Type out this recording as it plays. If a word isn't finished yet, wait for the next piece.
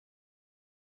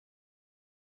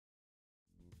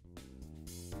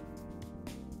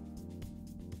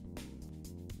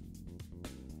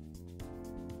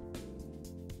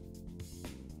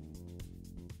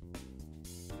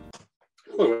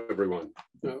Hello, everyone.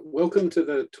 Welcome to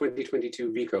the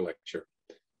 2022 Vico Lecture.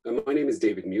 My name is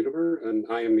David Mutimer, and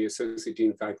I am the Associate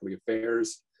Dean Faculty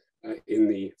Affairs in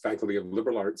the Faculty of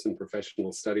Liberal Arts and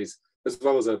Professional Studies, as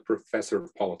well as a Professor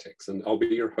of Politics, and I'll be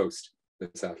your host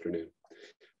this afternoon.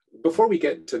 Before we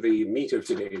get to the meat of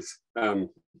today's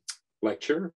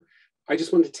lecture, I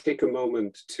just want to take a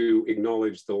moment to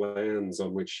acknowledge the lands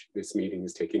on which this meeting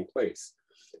is taking place.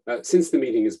 Since the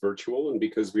meeting is virtual and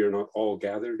because we are not all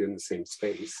gathered in the same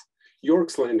space,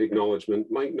 York's land acknowledgement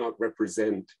might not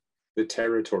represent the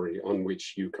territory on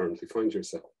which you currently find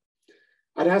yourself.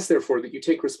 I'd ask, therefore, that you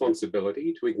take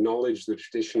responsibility to acknowledge the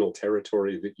traditional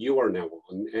territory that you are now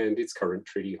on and its current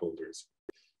treaty holders.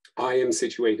 I am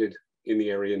situated in the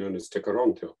area known as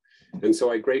Toronto, and so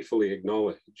I gratefully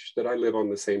acknowledge that I live on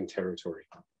the same territory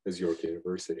as York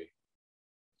University.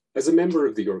 As a member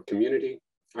of the York community,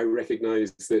 I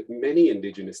recognize that many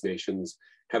Indigenous nations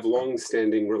have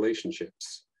long-standing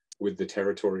relationships with the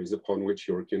territories upon which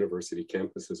York University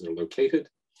campuses are located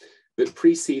that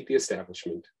precede the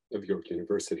establishment of York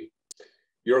University.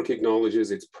 York acknowledges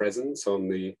its presence on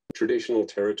the traditional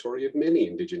territory of many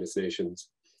Indigenous nations.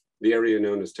 The area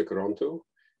known as Toronto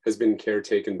has been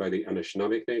caretaken by the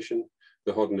Anishinaabe Nation,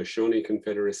 the Haudenosaunee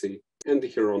Confederacy, and the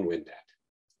Huron-Wendat.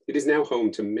 It is now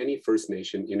home to many First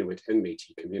Nation, Inuit, and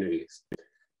Métis communities.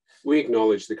 We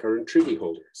acknowledge the current treaty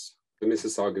holders, the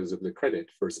Mississaugas of the Credit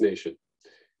First Nation.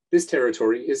 This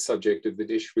territory is subject of the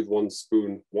Dish with One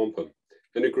Spoon Wampum,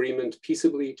 an agreement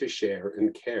peaceably to share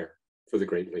and care for the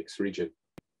Great Lakes region.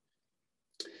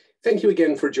 Thank you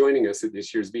again for joining us at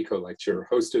this year's Vico Lecture,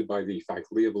 hosted by the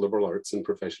Faculty of Liberal Arts and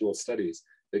Professional Studies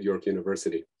at York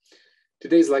University.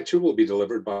 Today's lecture will be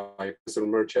delivered by Professor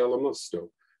Marcello Musto,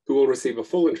 who will receive a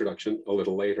full introduction a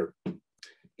little later.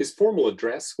 His formal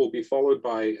address will be followed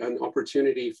by an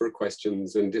opportunity for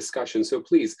questions and discussion, so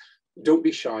please don't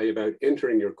be shy about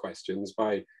entering your questions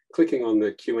by clicking on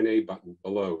the Q&A button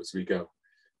below as we go.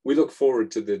 We look forward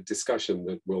to the discussion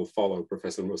that will follow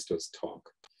Professor Musto's talk.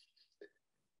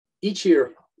 Each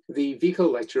year, the Vico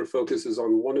Lecture focuses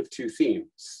on one of two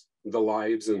themes: the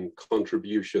lives and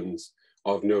contributions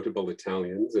of notable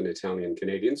Italians and Italian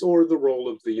Canadians, or the role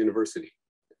of the university,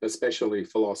 especially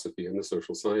philosophy and the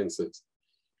social sciences.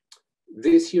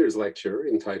 This year's lecture,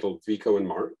 entitled Vico and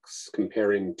Marx,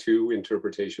 Comparing Two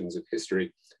Interpretations of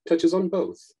History, touches on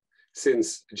both,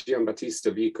 since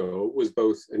Giambattista Vico was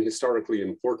both an historically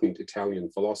important Italian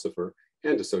philosopher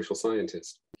and a social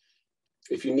scientist.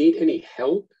 If you need any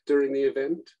help during the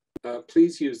event,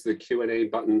 please use the Q&A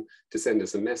button to send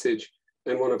us a message,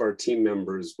 and one of our team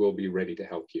members will be ready to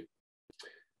help you.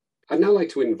 I'd now like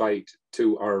to invite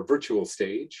to our virtual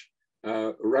stage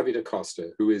Ravi Da Costa,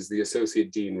 who is the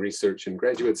Associate Dean, Research and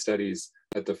Graduate Studies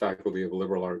at the Faculty of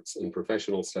Liberal Arts and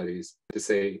Professional Studies, to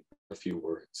say a few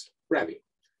words. Ravi.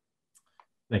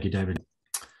 Thank you, David.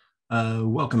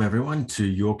 Welcome everyone to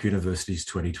York University's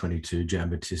 2022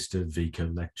 Giambattista Vico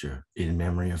Lecture in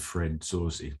memory of Fred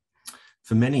Zorzi.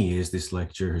 For many years, this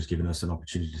lecture has given us an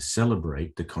opportunity to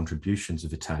celebrate the contributions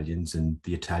of Italians and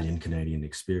the Italian-Canadian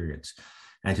experience,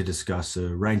 and to discuss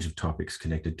a range of topics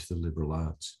connected to the liberal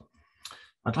arts.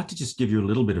 I'd like to just give you a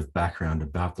little bit of background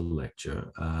about the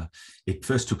lecture. It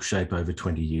first took shape over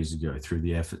 20 years ago through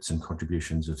the efforts and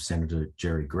contributions of Senator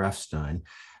Jerry Grafstein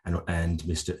and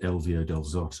Mr. Elvio Del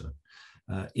Zotto.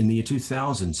 In the year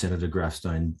 2000, Senator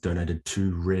Grafstein donated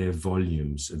 2 rare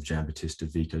volumes of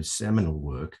Giambattista Vico's seminal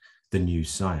work, The New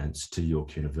Science, to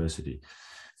York University.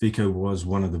 Vico was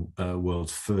one of the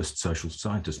world's first social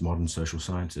scientists, modern social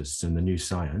scientists, and The New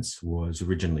Science was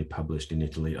originally published in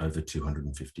Italy over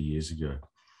 250 years ago.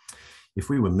 If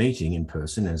we were meeting in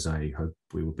person, as I hope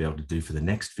we will be able to do for the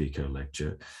next Vico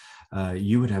lecture,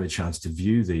 you would have a chance to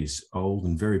view these old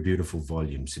and very beautiful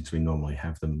volumes, since we normally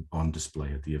have them on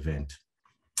display at the event.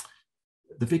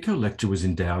 The Vico Lecture was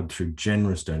endowed through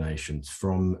generous donations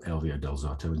from Elvio Del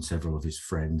Zotto and several of his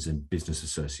friends and business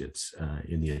associates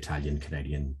in the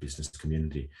Italian-Canadian business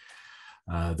community.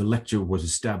 The lecture was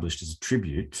established as a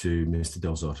tribute to Mr.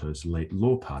 Del Zotto's late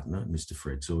law partner, Mr.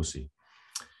 Fred Zorzi.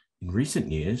 In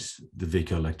recent years, the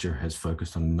Vico Lecture has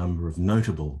focused on a number of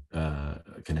notable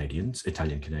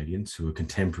Italian Canadians, who are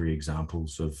contemporary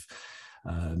examples of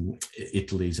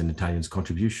Italy's and Italians'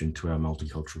 contribution to our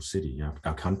multicultural city,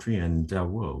 our country and our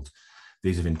world.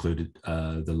 These have included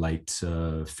the late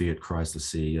Fiat Chrysler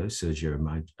CEO, Sergio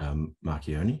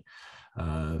Marchionne,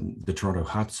 the Toronto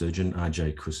heart surgeon,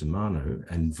 R.J. Cusimano,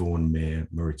 and Vaughan Mayor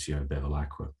Maurizio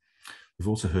Bevilacqua. We've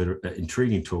also heard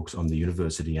intriguing talks on the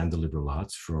university and the liberal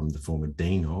arts from the former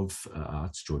Dean of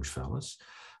Arts, George Fallis,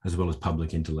 as well as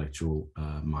public intellectual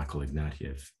Michael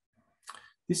Ignatieff.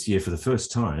 This year, for the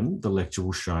first time, the lecture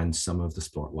will shine some of the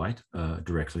spotlight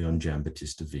directly on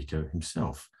Giambattista Vico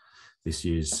himself. This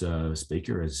year's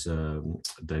speaker, as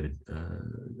David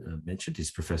mentioned,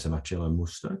 is Professor Marcello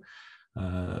Musto,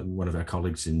 one of our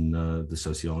colleagues in the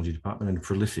sociology department and a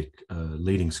prolific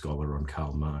leading scholar on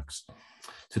Karl Marx.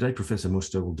 Today, Professor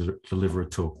Musto will deliver a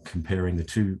talk comparing the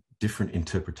two different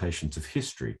interpretations of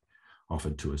history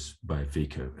offered to us by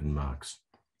Vico and Marx.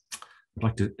 I'd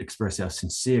like to express our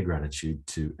sincere gratitude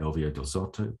to Elvio Del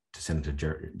Zotto, to Senator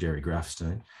Jerry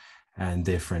Grafstein, and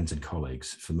their friends and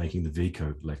colleagues for making the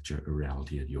Vico Lecture a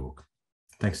reality at York.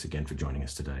 Thanks again for joining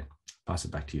us today. Pass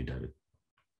it back to you, David.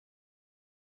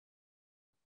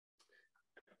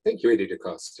 Thank you, Eddie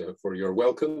DaCosta, for your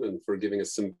welcome and for giving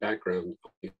us some background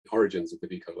on the origins of the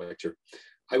Vico Lecture.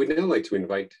 I would now like to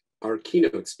invite our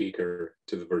keynote speaker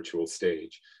to the virtual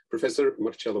stage, Professor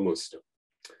Marcello Musto.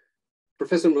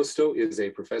 Professor Musto is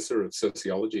a professor of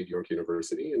sociology at York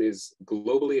University and is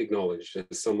globally acknowledged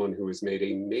as someone who has made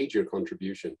a major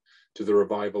contribution to the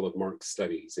revival of Marx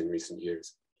studies in recent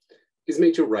years. His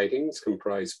major writings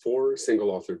comprise 4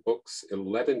 single-authored books,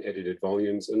 11 edited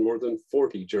volumes, and more than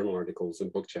 40 journal articles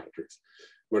and book chapters.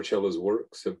 Marcello's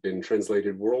works have been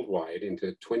translated worldwide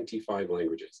into 25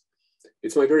 languages.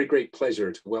 It's my very great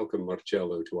pleasure to welcome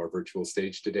Marcello to our virtual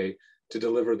stage today to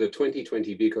deliver the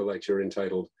 2020 Vico Lecture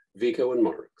entitled Vico and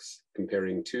Marx,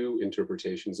 Comparing Two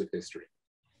Interpretations of History.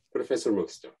 Professor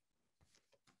Musto.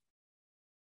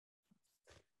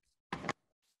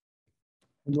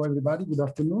 Hello, everybody. Good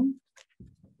afternoon.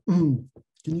 Can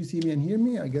you see me and hear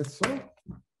me? I guess so.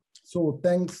 So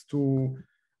thanks to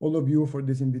all of you for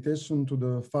this invitation, to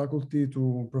the faculty,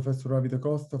 to Professor Ravi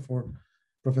DaCosta, for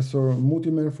Professor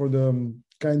Mutimer for the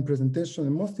kind presentation,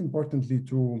 and most importantly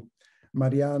to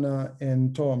Mariana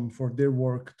and Tom for their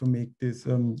work to make this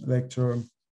lecture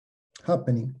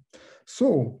happening.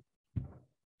 So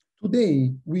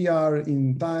today we are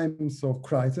in times of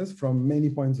crisis from many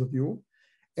points of view.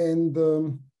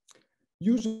 And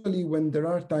usually when there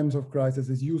are times of crisis,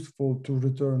 it's useful to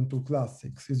return to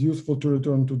classics. It's useful to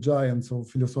return to giants of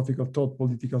philosophical thought,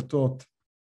 political thought.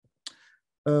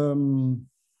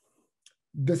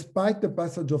 Despite the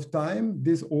passage of time,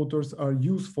 these authors are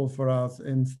useful for us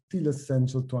and still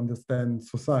essential to understand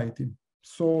society.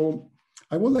 So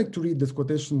I would like to read this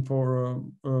quotation for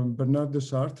Bernard de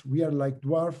Chartres. We are like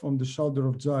dwarf on the shoulder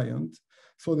of giant,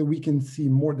 so that we can see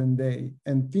more than they,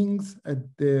 and things at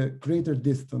the greater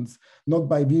distance, not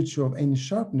by virtue of any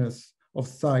sharpness of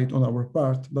sight on our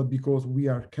part, but because we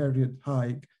are carried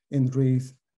high and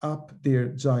raised up their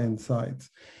giant sides.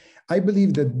 I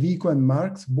believe that Vico and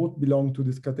Marx both belong to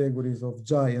these categories of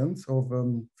giants of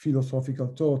philosophical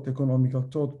thought, economical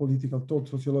thought, political thought,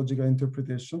 sociological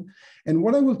interpretation. And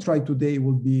what I will try today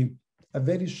will be a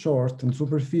very short and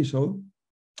superficial,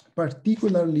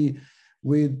 particularly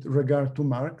with regard to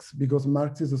Marx, because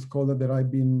Marx is a scholar that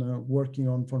I've been working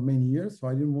on for many years. So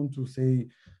I didn't want to say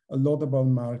a lot about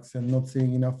Marx and not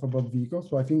saying enough about Vico.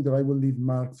 So I think that I will leave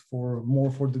Marx for more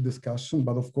for the discussion,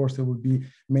 but of course there will be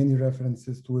many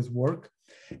references to his work.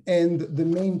 And the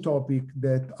main topic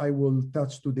that I will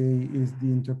touch today is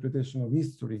the interpretation of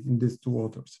history in these two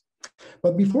authors.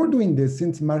 But before doing this,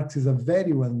 since Marx is a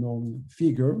very well-known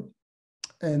figure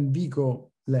and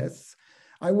Vico less,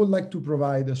 I would like to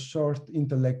provide a short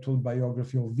intellectual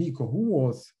biography of Vico, who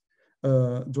was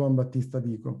Giambattista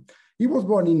Vico. He was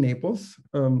born in Naples,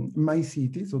 my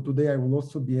city. So today I will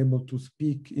also be able to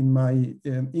speak in my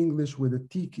English with a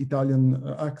thick Italian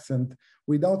accent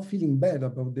without feeling bad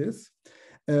about this.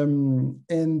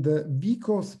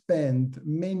 Vico spent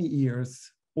many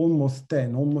years, almost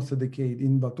 10, almost a decade,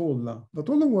 in Vatolla.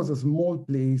 Vatolla was a small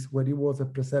place where he was a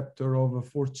preceptor of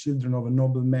 4 children of a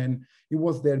nobleman. He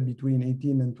was there between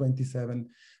 18 and 27.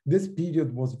 This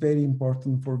period was very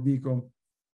important for Vico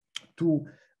to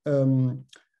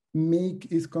make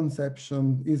his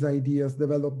conception, his ideas,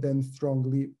 develop them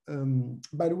strongly.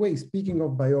 By the way, speaking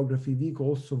of biography, Vico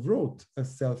also wrote a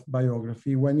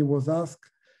self-biography when he was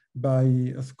asked by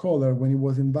a scholar, when he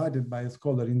was invited by a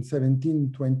scholar in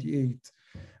 1728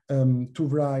 to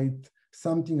write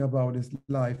something about his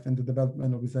life and the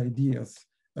development of his ideas.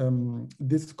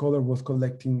 This scholar was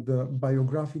collecting the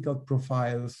biographical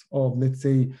profiles of, let's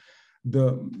say,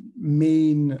 the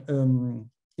main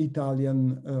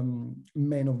Italian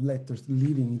men of letters,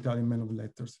 living Italian men of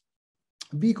letters.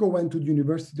 Vico went to the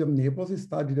University of Naples. He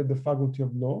studied at the Faculty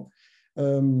of Law.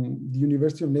 The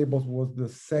University of Naples was the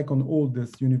second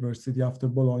oldest university after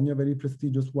Bologna, a very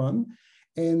prestigious one.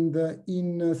 And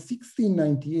in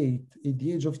 1698, at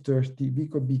the age of 30,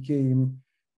 Vico became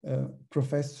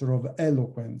professor of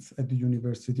eloquence at the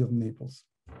University of Naples.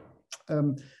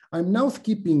 I'm now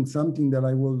skipping something that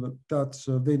I will touch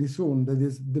very soon, that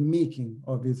is the making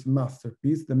of his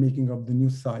masterpiece, the making of the new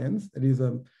science. It is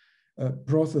a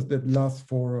process that lasts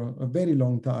for a very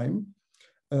long time.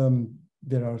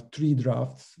 There are 3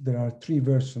 drafts, there are 3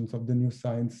 versions of the new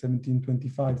science,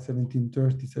 1725,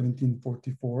 1730,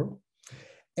 1744.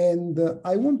 And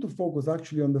I want to focus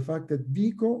actually on the fact that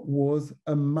Vico was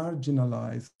a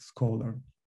marginalized scholar.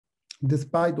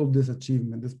 Despite all this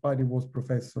achievement, despite he was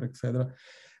professor, etc.,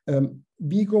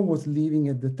 Vico was living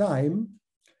at the time,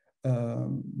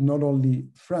 not only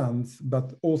France,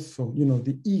 but also,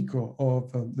 the echo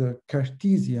of the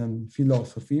Cartesian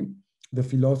philosophy, the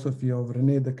philosophy of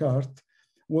René Descartes,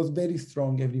 was very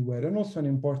strong everywhere, and also an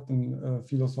important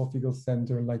philosophical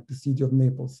center like the city of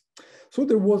Naples. So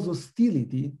there was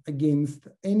hostility against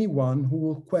anyone who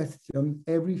would question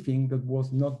everything that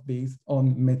was not based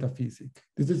on metaphysics.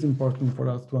 This is important for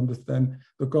us to understand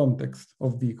the context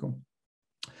of Vico.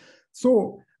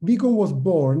 So Vico was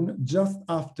born just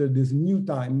after these new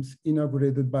times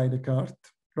inaugurated by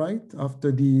Descartes, right?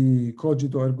 After the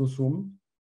cogito ergo sum.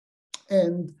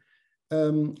 And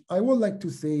I would like to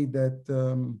say that,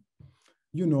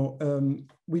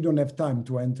 we don't have time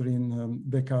to enter in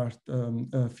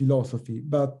Descartes' philosophy,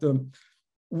 but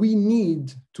we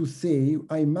need to say,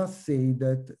 I must say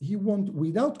that he wanted,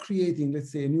 without creating,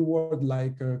 let's say, a new word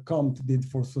like Comte did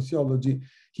for sociology,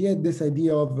 he had this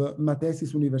idea of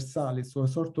mathesis universalis, so a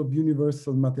sort of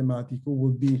universal mathematics who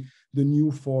would be the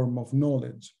new form of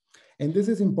knowledge. And this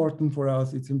is important for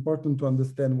us. It's important to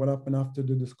understand what happened after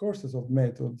the discourses of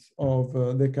methods of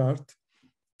Descartes,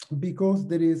 because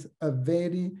there is a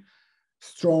very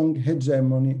strong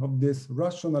hegemony of this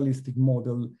rationalistic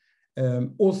model,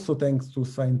 also thanks to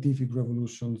scientific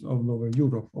revolutions all over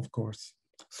Europe, of course.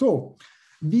 So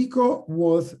Vico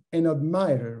was an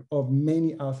admirer of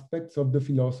many aspects of the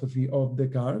philosophy of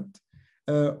Descartes.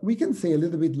 We can say a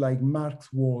little bit like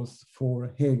Marx was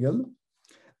for Hegel.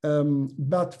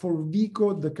 But for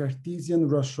Vico, the Cartesian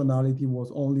rationality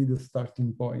was only the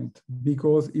starting point,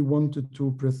 because he wanted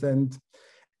to present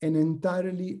an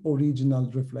entirely original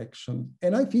reflection.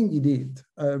 And I think he did.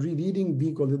 Rereading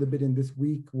Vico a little bit in this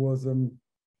week was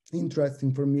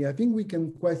interesting for me. I think we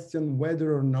can question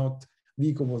whether or not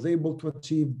Vico was able to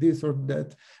achieve this or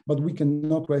that, but we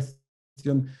cannot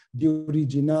question the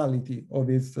originality of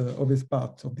his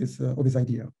path, of his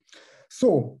idea.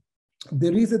 So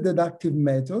there is a deductive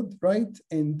method, right?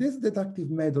 And this deductive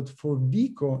method for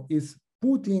Vico is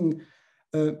putting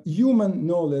human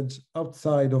knowledge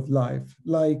outside of life.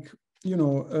 Like,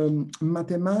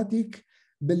 mathematics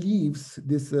believes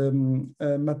this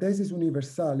mathesis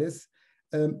universalis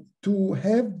to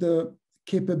have the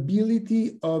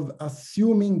capability of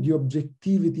assuming the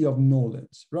objectivity of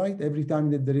knowledge, right? Every time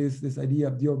that there is this idea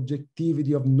of the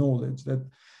objectivity of knowledge, that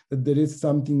there is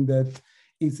something that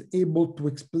is able to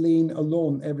explain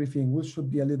alone everything, we should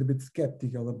be a little bit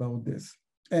skeptical about this.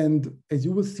 And as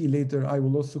you will see later, I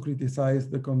will also criticize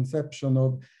the conception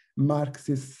of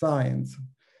Marxist science,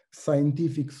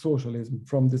 scientific socialism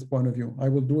from this point of view. I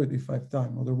will do it if I have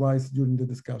time, otherwise during the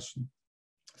discussion.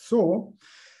 So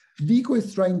Vico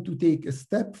is trying to take a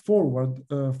step forward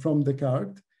from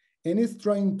Descartes, and is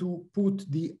trying to put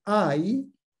the I,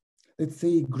 let's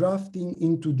say, grafting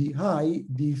into the I,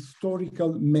 the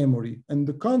historical memory and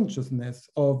the consciousness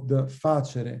of the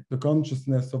facere, the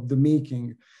consciousness of the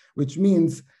making, which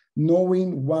means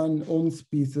knowing one's own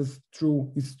species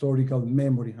through historical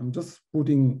memory. I'm just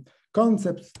putting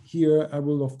concepts here. I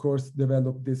will, of course,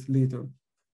 develop this later.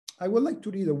 I would like to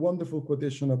read a wonderful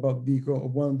quotation about Vico,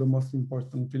 of one of the most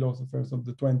important philosophers of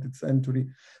the 20th century,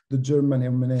 the German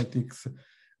hermeneutics,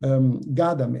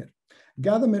 Gadamer.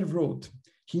 Gadamer wrote,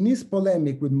 in his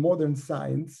polemic with modern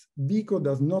science, Vico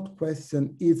does not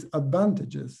question its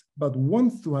advantages, but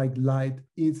wants to highlight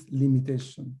its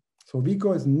limitation. So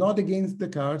Vico is not against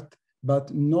Descartes,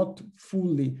 but not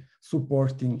fully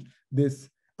supporting this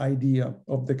idea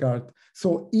of Descartes.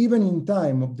 So even in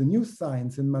time of the new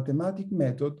science and mathematic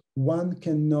method, one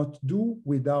cannot do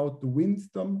without the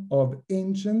wisdom of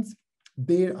ancients,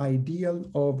 their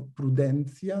ideal of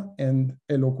prudentia and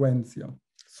eloquentia.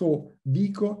 So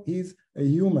Vico is a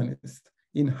humanist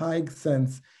in high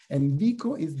sense, and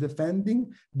Vico is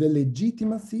defending the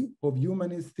legitimacy of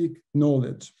humanistic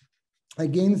knowledge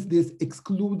against this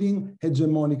excluding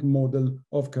hegemonic model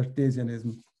of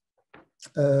Cartesianism.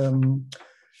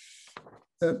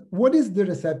 What is the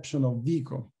reception of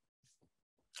Vico?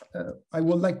 I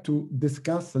would like to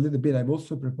discuss a little bit. I've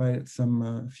also prepared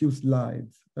some few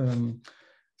slides.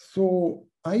 So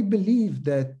I believe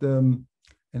that,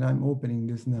 and I'm opening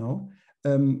this now,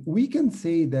 we can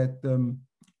say that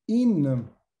in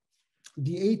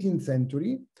the 18th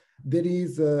century, there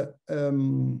is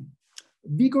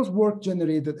Vico's work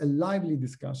generated a lively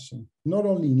discussion, not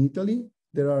only in Italy.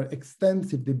 There are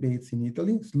extensive debates in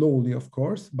Italy, slowly, of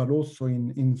course, but also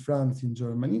in France, in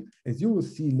Germany. As you will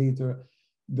see later,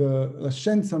 the La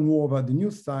Scienza Nuova, the new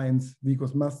science,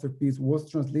 Vico's masterpiece, was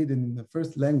translated in the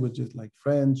first languages like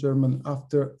French, German,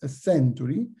 after a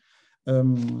century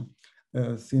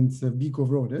since Vico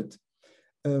wrote it.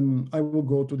 I will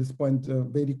go to this point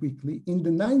very quickly. In the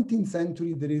 19th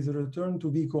century, there is a return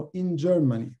to Vico in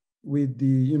Germany with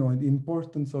the, the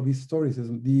importance of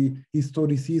historicism, the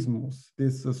historicismus,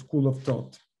 this school of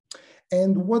thought.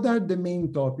 And what are the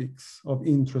main topics of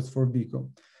interest for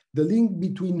Vico? The link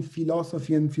between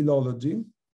philosophy and philology,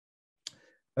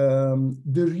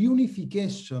 the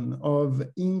reunification of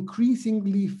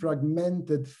increasingly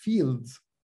fragmented fields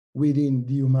within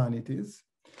the humanities.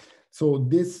 So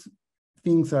these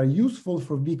things are useful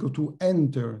for Vico to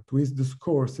enter to his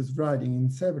discourse, his writing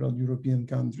in several European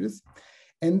countries.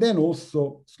 And then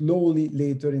also slowly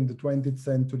later in the 20th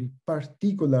century,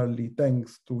 particularly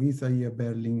thanks to Isaiah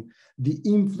Berlin, the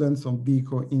influence of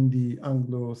Vico in the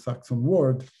Anglo-Saxon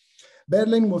world.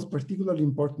 Berlin was particularly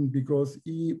important because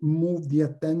he moved the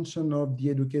attention of the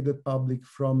educated public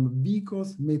from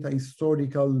Vico's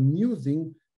meta-historical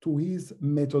musing to his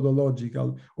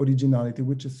methodological originality,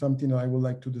 which is something I would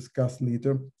like to discuss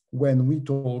later when we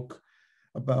talk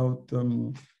about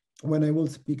when I will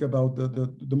speak about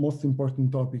the most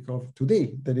important topic of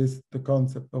today, that is the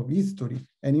concept of history.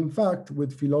 And in fact,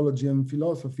 with philology and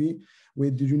philosophy,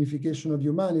 with the unification of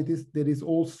humanities, there is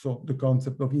also the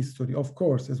concept of history, of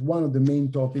course, as one of the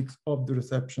main topics of the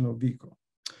reception of Vico.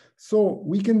 So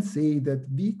we can say that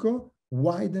Vico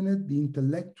widened the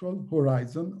intellectual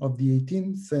horizon of the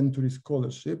 18th century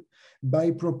scholarship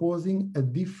by proposing a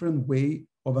different way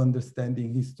of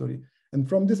understanding history. And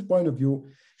from this point of view,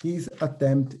 his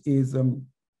attempt is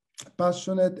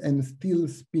passionate and still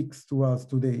speaks to us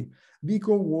today.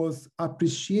 Vico was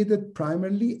appreciated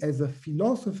primarily as a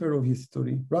philosopher of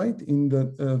history, right, in the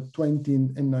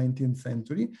 20th and 19th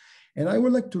century. And I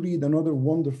would like to read another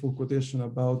wonderful quotation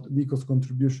about Vico's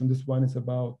contribution. This one is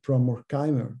from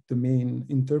Horkheimer, the main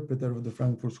interpreter of the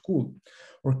Frankfurt School.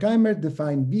 Horkheimer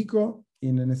defined Vico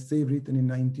in an essay written in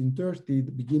 1930,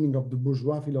 the beginning of the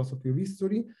bourgeois philosophy of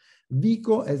history,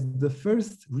 Vico as the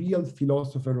first real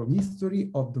philosopher of history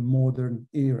of the modern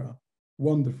era.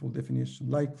 Wonderful definition,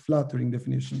 like flattering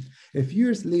definition. A few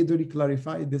years later, he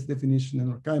clarified this definition,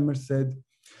 and Horkheimer said,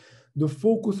 the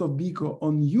focus of Vico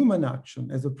on human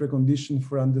action as a precondition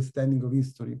for understanding of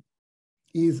history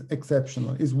is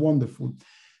exceptional, is wonderful.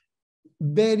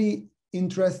 Very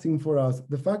interesting for us,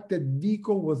 the fact that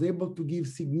Vico was able to give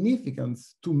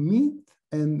significance to myth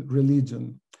and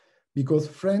religion, because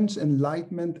French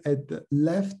Enlightenment had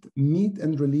left myth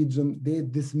and religion, they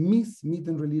dismiss myth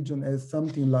and religion as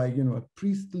something like, a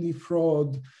priestly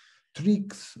fraud,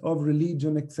 tricks of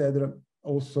religion, etc.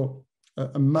 Also,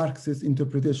 a Marxist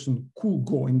interpretation could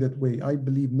go in that way. I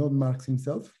believe not Marx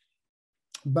himself,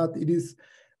 but it is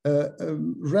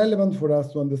relevant for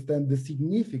us to understand the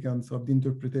significance of the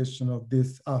interpretation of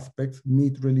these aspects,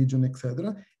 myth, religion,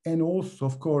 etc. And also,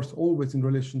 of course, always in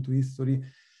relation to history,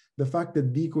 the fact that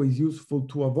Vico is useful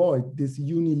to avoid this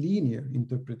unilinear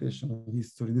interpretation of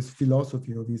history, this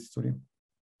philosophy of history.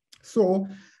 So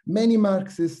many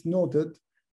Marxists noted,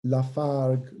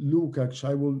 Lafargue, Lukács,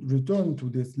 I will return to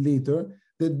this later,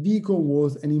 that Vico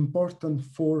was an important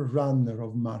forerunner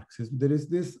of Marxism. There is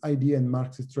this idea in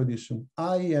Marxist tradition.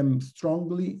 I am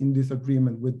strongly in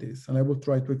disagreement with this, and I will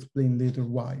try to explain later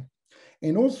why.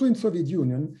 And also in Soviet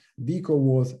Union, Vico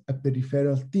was a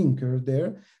peripheral thinker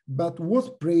there, but was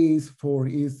praised for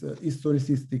his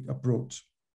historicistic approach.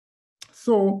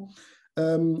 So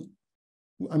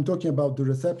I'm talking about the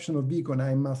reception of Vico, and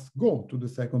I must go to the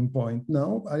second point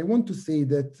now. I want to say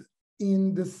that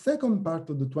in the second part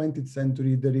of the 20th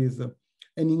century, there is an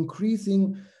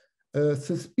increasing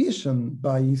suspicion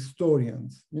by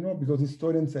historians, because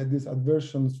historians had these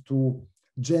aversions to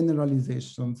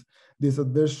generalizations, this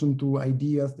aversion to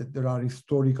ideas that there are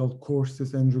historical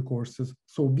courses and recourses.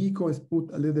 So Vico is put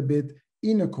a little bit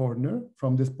in a corner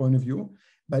from this point of view,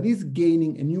 but is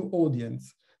gaining a new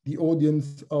audience, the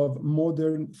audience of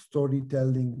modern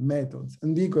storytelling methods.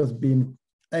 And Vico has been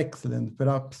excellent,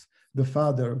 perhaps the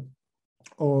father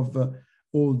of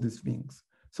all these things.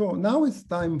 So now it's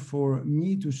time for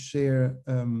me to share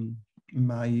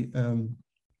my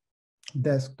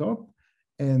desktop,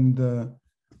 and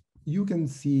you can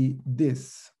see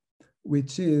this,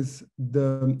 which is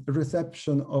the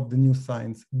reception of the new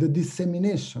science, the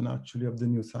dissemination actually of the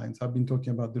new science. I've been talking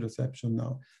about the reception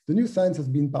now. The new science has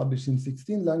been published in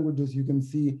 16 languages. You can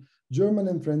see German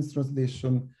and French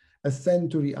translation a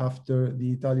century after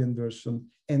the Italian version.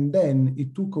 And then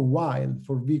it took a while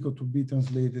for Vico to be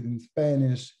translated in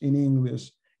Spanish, in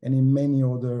English, and in many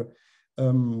other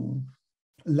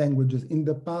languages. In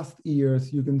the past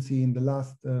years, you can see in the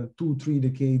last 2-3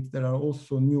 decades, there are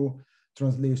also new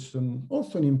translation,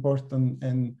 also an important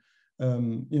and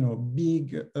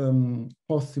big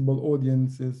possible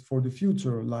audiences for the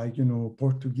future, like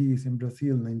Portuguese in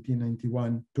Brazil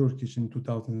 1991, Turkish in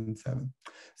 2007.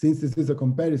 Since this is a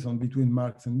comparison between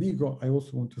Marx and Vico, I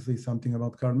also want to say something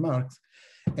about Karl Marx.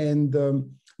 And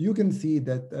you can see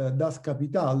that Das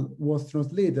Kapital was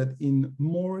translated in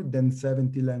more than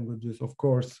 70 languages, of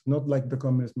course, not like the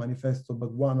Communist Manifesto,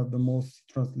 but one of the most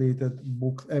translated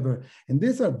books ever. And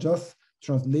these are just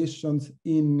translations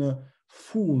in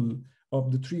full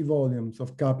of the 3 volumes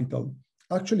of Capital.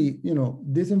 Actually,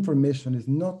 this information is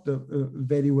not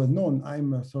very well known.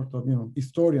 I'm a sort of,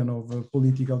 historian of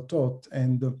political thought,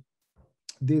 and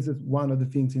this is one of the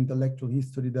things in intellectual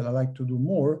history that I like to do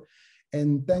more.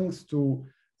 And thanks to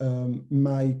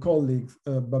my colleague,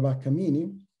 Babak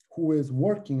Amini, who is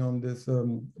working on this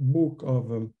book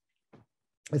of,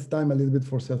 it's time a little bit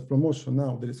for self-promotion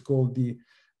now, that is called the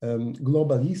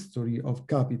Global History of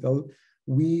Capital.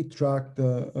 We tracked,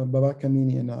 Babak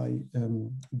Amini and I,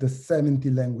 the 70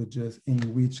 languages in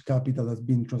which Capital has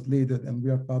been translated, and we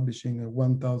are publishing a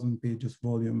 1,000 pages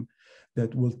volume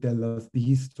that will tell us the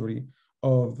history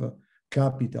of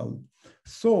Capital.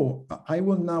 So I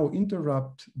will now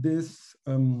interrupt this,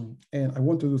 and I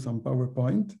want to do some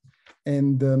PowerPoint.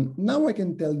 And now I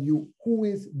can tell you who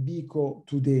is Vico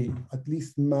today, at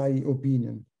least my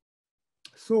opinion.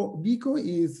 So Vico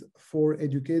is, for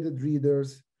educated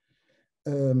readers,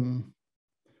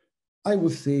 I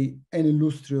would say an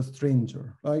illustrious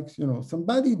stranger, like,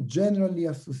 somebody generally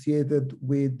associated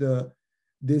with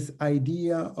this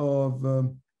idea of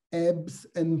ebbs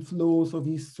and flows of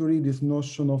history, this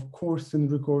notion of course and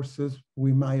recourses.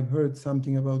 We might have heard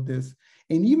something about this.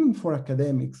 And even for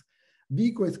academics,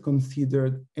 Vico is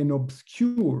considered an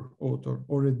obscure author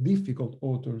or a difficult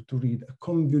author to read, a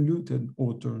convoluted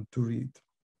author to read.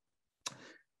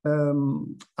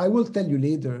 I will tell you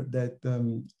later that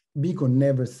Vico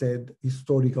never said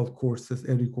historical courses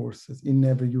and recourses. He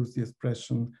never used the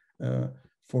expression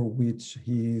for which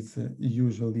he is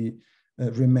usually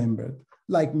remembered.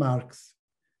 Like Marx,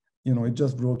 he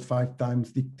just wrote 5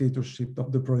 times Dictatorship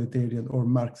of the Proletariat, or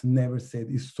Marx never said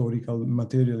historical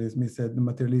materialism. He said the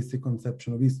materialistic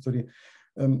conception of history.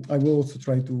 I will also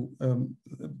try to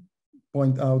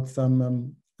point out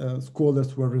some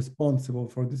scholars who are responsible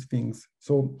for these things.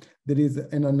 So there is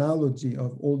an analogy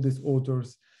of all these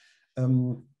authors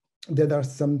that are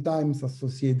sometimes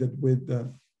associated with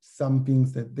some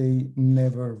things that they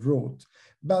never wrote.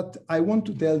 But I want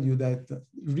to tell you that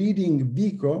reading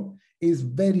Vico is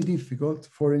very difficult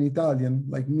for an Italian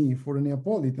like me, for a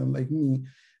Neapolitan like me,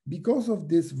 because of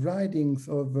these writings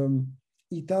of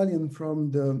Italian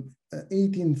from the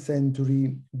 18th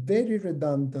century, very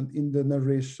redundant in the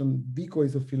narration. Vico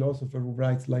is a philosopher who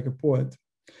writes like a poet.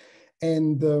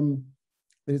 And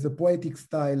there is a poetic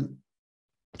style.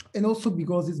 And also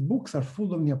because his books are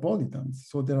full of Neapolitans.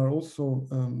 So there are also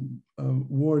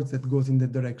words that goes in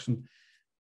that direction,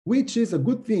 which is a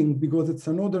good thing because it's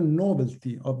another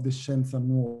novelty of the Scienza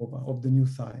Nuova, of the new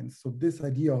science. So this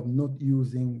idea of not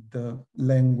using the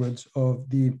language of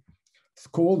the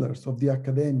scholars of the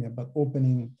academia, but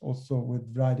opening also with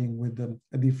writing with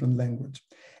a different language.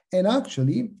 And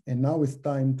actually, and now it's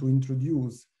time to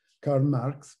introduce Karl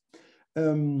Marx,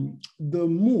 the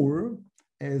Moor,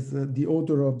 as the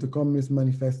author of the Communist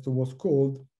Manifesto was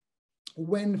called,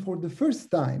 when for the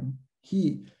first time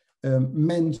he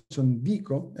mentioned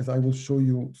Vico, as I will show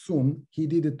you soon, he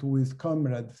did it to his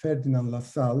comrade Ferdinand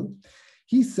Lassalle.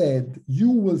 He said,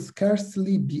 "You will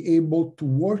scarcely be able to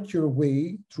work your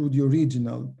way through the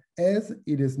original, as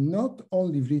it is not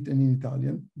only written in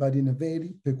Italian, but in a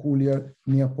very peculiar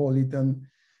Neapolitan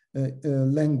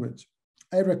language."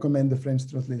 I recommend the French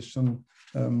translation,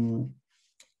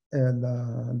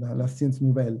 La Science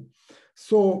Nouvelle.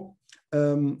 So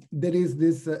there is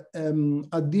this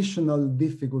additional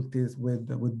difficulties with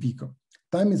Vico.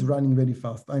 Time is running very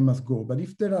fast, I must go. But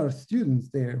if there are students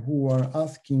there who are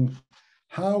asking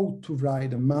how to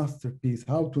write a masterpiece,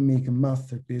 how to make a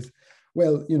masterpiece,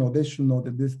 well, they should know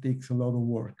that this takes a lot of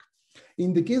work.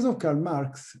 In the case of Karl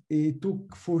Marx, it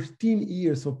took 14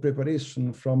 years of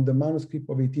preparation from the manuscript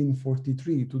of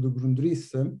 1843 to the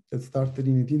Grundrisse that started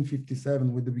in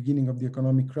 1857 with the beginning of the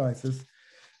economic crisis.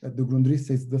 The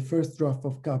Grundrisse is the first draft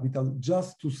of Capital,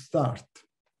 just to start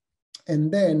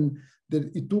And then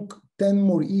it took 10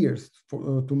 more years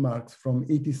to Marx, from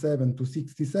 87 to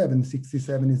 67.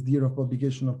 67 is the year of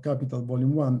publication of Capital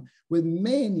Volume 1, with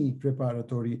many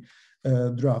preparatory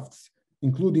drafts,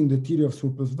 including the theory of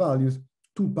surplus values,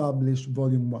 to publish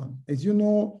Volume 1. As you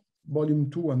know, Volume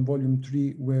 2 and Volume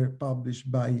 3 were published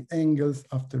by Engels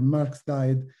after Marx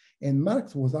died, and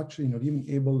Marx was actually not even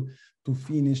able to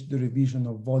finish the revision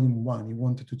of Volume 1. He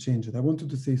wanted to change it. I wanted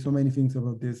to say so many things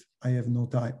about this. I have no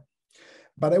time.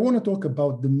 But I want to talk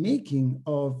about the making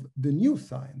of the new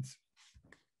science.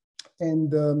 And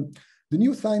the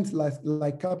new science,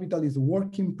 like Capital, is a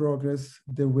work in progress.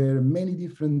 There were many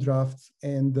different drafts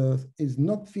and is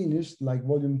not finished like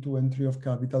Volume 2 and 3 of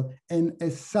Capital. And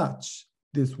as such,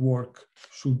 this work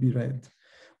should be read,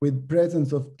 with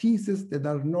presence of theses that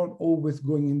are not always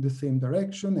going in the same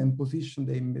direction and positions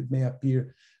that may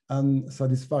appear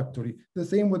unsatisfactory. The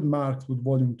same with Marx, with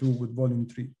Volume 2, with Volume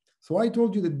 3. So I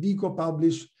told you that Vico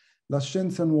published La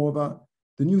Scienza Nuova,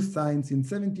 the new science, in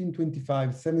 1725,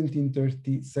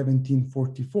 1730,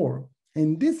 1744.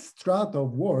 And this strata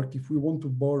of work, if we want to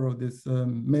borrow this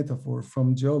metaphor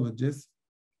from geologists,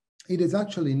 it is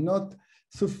actually not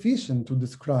sufficient to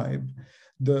describe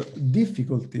the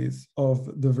difficulties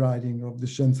of the writing of the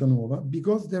Scienza Nuova,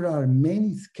 because there are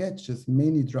many sketches,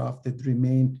 many drafts that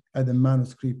remain at the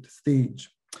manuscript stage.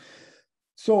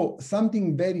 So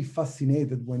something very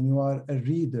fascinating when you are a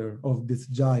reader of these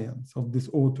giants, of these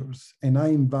authors, and I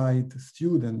invite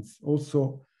students,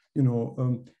 also,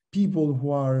 people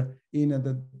who are in an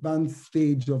advanced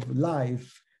stage of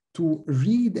life, to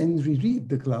read and reread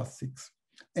the classics.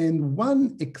 And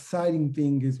one exciting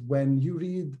thing is when you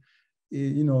read,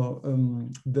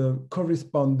 the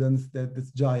correspondence that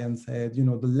these giants had,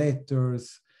 the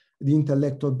letters, the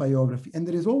intellectual biography. And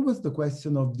there is always the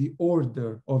question of the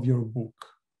order of your book,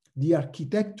 the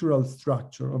architectural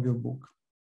structure of your book.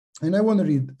 And I want to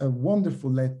read a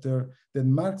wonderful letter that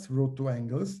Marx wrote to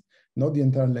Engels, not the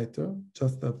entire letter,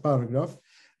 just a paragraph,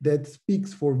 that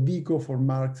speaks for Vico, for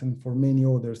Marx, and for many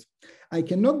others. I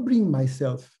cannot bring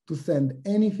myself to send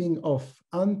anything off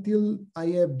until I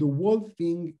have the whole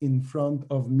thing in front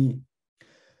of me.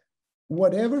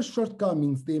 Whatever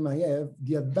shortcomings they may have,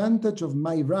 the advantage of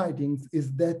my writings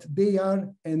is that they are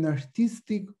an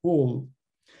artistic whole.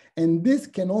 And this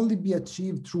can only be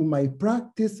achieved through my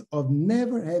practice of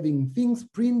never having things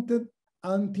printed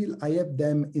until I have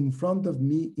them in front of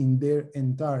me in their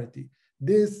entirety.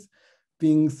 These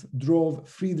things drove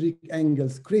Friedrich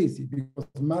Engels crazy, because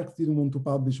Marx didn't want to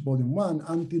publish Volume 1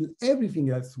 until everything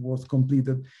else was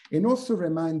completed, and also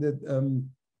reminded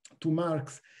to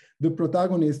Marx the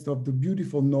protagonist of the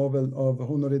beautiful novel of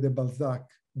Honoré de Balzac,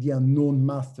 The Unknown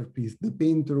Masterpiece, the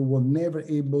painter who was never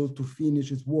able to finish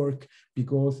his work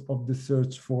because of the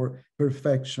search for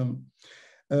perfection.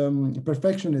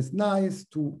 Perfection is nice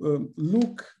to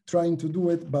look, trying to do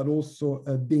it, but also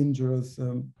a dangerous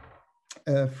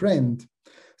friend.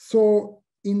 So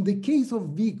in the case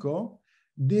of Vico,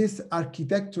 this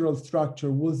architectural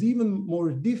structure was even more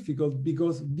difficult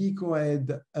because Vico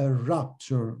had a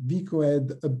rupture, Vico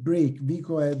had a break,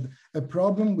 Vico had a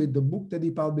problem with the book that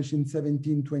he published in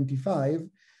 1725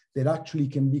 that actually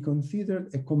can be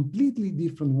considered a completely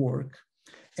different work.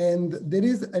 And there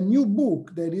is a new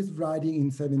book that he's writing in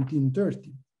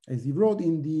 1730. As he wrote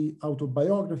in the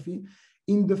autobiography,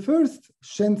 in the first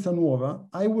Scienza Nuova,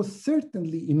 I was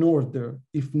certainly in order,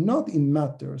 if not in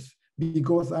matters,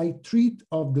 because I treat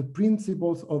of the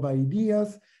principles of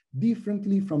ideas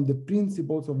differently from the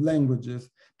principles of languages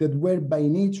that were by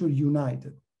nature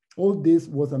united. All this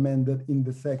was amended in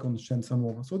the second Scienza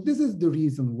Nuova. So this is the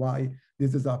reason why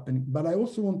this is happening. But I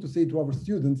also want to say to our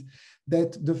students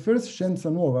that the first Scienza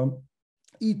Nuova,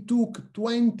 it took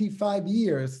 25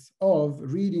 years of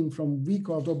reading from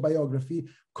Vico autobiography,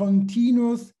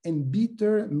 continuous and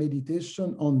bitter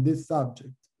meditation on this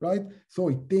subject, right? So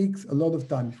it takes a lot of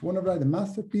time. If you want to write a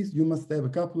masterpiece, you must have a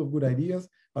couple of good ideas,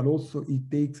 but also it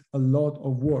takes a lot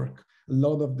of work, a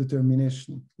lot of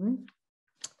determination.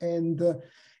 And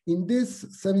in this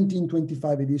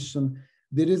 1725 edition,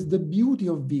 there is the beauty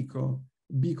of Vico,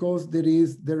 because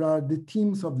there are the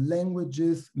themes of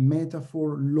languages,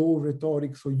 metaphor, law,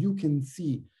 rhetoric, so you can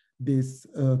see these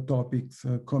topics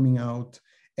coming out.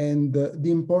 And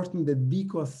the importance that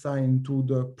Vico assigned to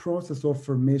the process of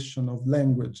formation of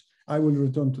language. I will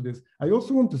return to this. I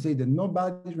also want to say that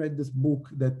nobody read this book,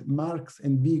 that Marx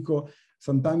and Vico,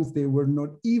 sometimes they were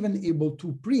not even able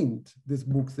to print these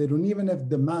books. They don't even have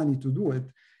the money to do it.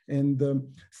 And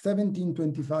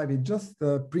 1725, it just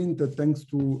printed thanks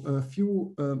to a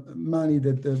few money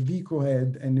that Vico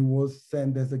had, and it was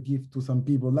sent as a gift to some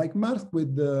people. Like Marx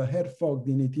with Herr Vogt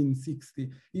in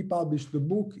 1860, he published the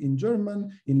book in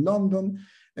German, in London,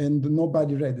 and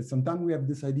nobody read it. Sometimes we have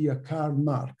this idea, Karl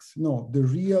Marx. No, the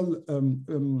real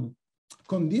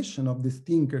condition of these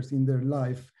thinkers in their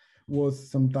life was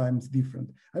sometimes different.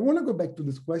 I want to go back to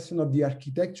this question of the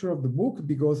architecture of the book,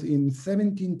 because in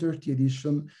 1730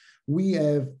 edition, we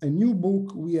have a new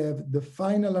book. We have the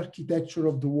final architecture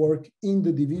of the work in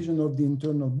the division of the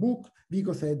internal book.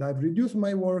 Vico said, I've reduced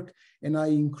my work and I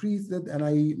increased it and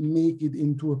I make it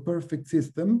into a perfect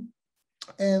system.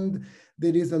 And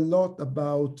there is a lot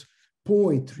about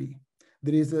poetry.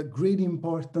 There is a great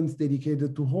importance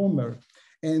dedicated to Homer.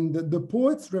 And the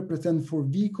poets represent for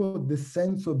Vico the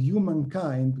sense of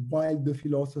humankind, while the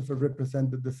philosopher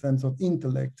represented the sense of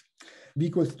intellect.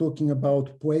 Vico is talking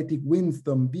about poetic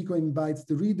wisdom. Vico invites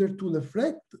the reader to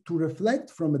reflect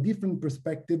from a different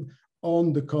perspective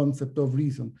on the concept of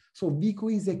reason. So Vico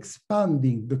is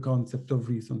expanding the concept of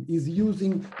reason, is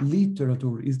using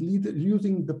literature, is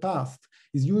using the past,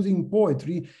 is using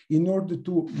poetry in order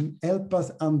to help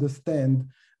us understand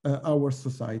our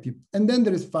society. And then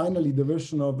there is finally the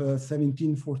version of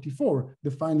 1744,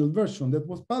 the final version that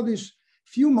was published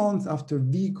few months after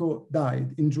Vico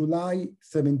died in July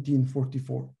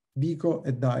 1744. Vico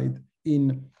had died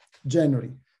in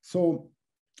January. So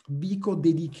Vico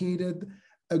dedicated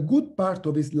a good part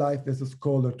of his life as a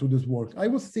scholar to this work. I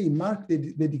would say Marx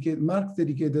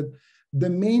dedicated the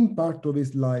main part of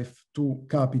his life to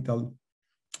Capital.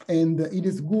 And it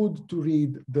is good to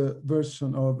read the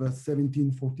version of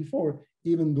 1744,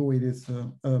 even though it is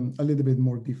a little bit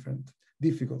more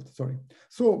difficult.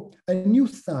 So a new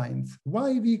science.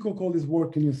 Why Vico called his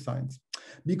work a new science?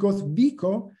 Because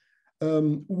Vico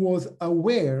was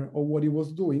aware of what he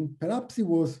was doing. Perhaps he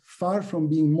was far from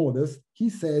being modest. He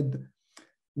said,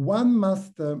 one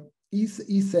must,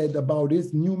 he said about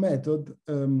his new method,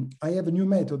 I have a new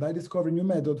method, I discovered a new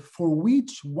method for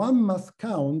which one must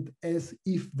count as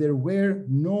if there were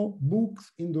no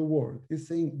books in the world. He's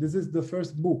saying this is the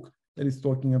first book that is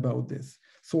talking about this.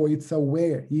 So it's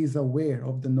aware, he is aware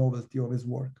of the novelty of his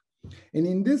work. And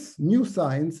in this new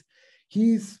science,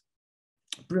 he's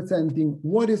presenting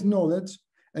what is knowledge,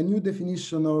 a new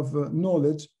definition of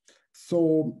knowledge.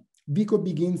 So Vico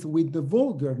begins with the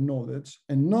vulgar knowledge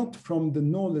and not from the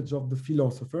knowledge of the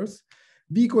philosophers.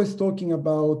 Vico is talking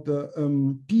about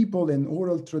people and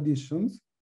oral traditions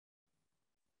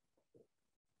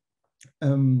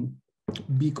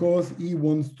because he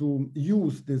wants to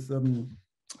use this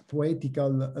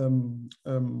poetical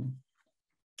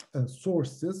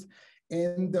sources.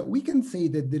 And we can say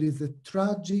that there is a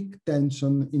tragic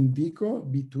tension in Vico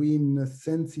between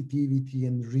sensitivity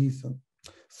and reason.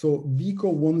 So Vico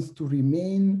wants to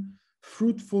remain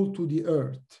fruitful to the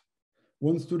earth,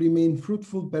 wants to remain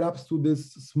fruitful perhaps to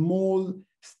this small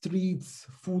streets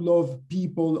full of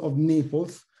people of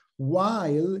Naples,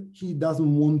 while he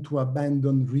doesn't want to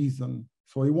abandon reason.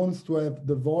 So he wants to have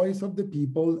the voice of the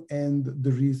people and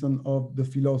the reason of the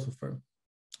philosopher.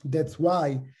 That's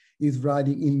why he's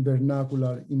writing in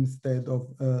vernacular instead of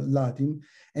Latin.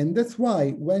 And that's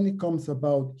why when it comes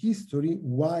about history,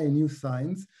 why a new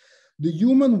science, the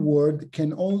human world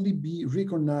can only be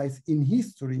recognized in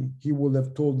history, he would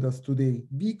have told us today.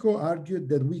 Vico argued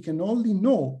that we can only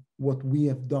know what we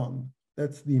have done.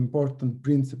 That's the important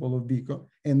principle of Vico.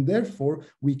 And therefore,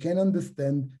 we can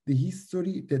understand the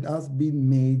history that has been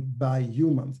made by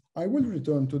humans. I will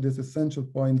return to this essential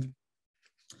point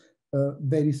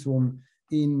very soon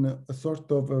in a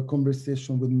sort of a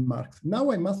conversation with Marx.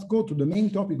 Now I must go to the main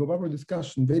topic of our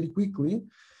discussion very quickly.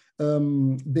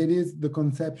 That is the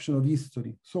conception of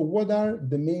history. So what are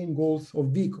the main goals of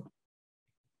Vico?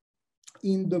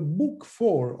 In the book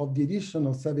 4 of the edition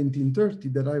of 1730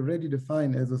 that I already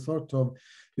defined as a sort of,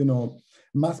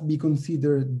 must be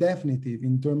considered definitive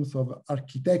in terms of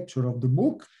architecture of the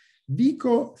book,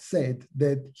 Vico said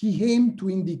that he aimed to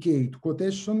indicate,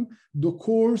 quotation, the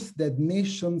course that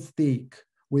nations take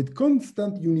with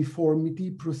constant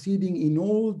uniformity proceeding in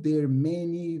all their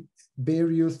many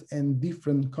various and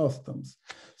different customs.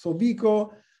 So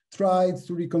Vico tries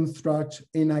to reconstruct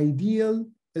an ideal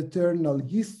eternal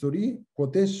history,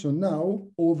 quotation now,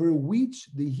 over which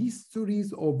the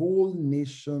histories of all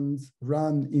nations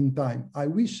run in time. I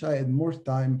wish I had more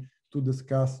time to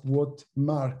discuss what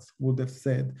Marx would have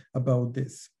said about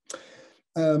this.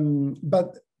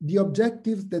 But the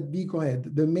objectives that Vico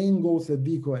had, the main goals that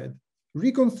Vico had,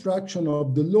 reconstruction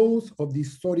of the laws of the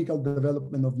historical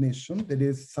development of nation. That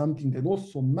is something that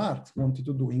also Marx wanted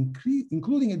to do,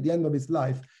 including at the end of his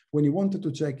life, when he wanted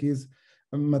to check his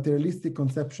materialistic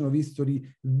conception of history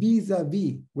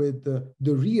vis-a-vis with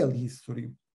the real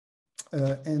history.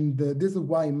 This is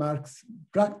why Marx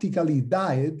practically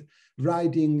died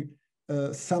writing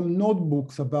some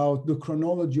notebooks about the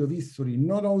chronology of history,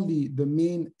 not only the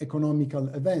main economical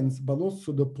events, but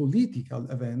also the political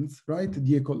events, right?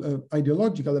 The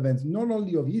ideological events, not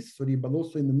only of history, but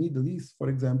also in the Middle East, for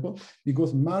example,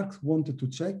 because Marx wanted to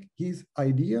check his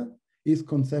idea, his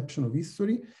conception of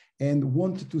history, and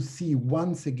wanted to see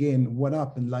once again what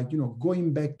happened, like,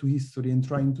 going back to history and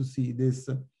trying to see this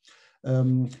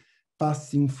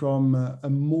passing from a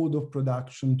mode of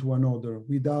production to another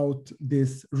without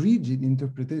this rigid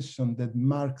interpretation that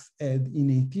Marx had in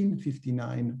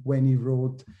 1859 when he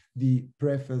wrote the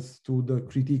preface to the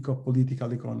Critique of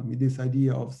Political Economy, this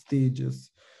idea of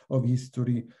stages of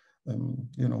history,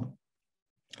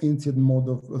 ancient mode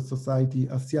of society,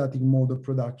 Asiatic mode of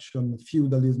production,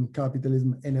 feudalism,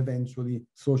 capitalism, and eventually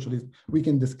socialism. We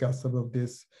can discuss about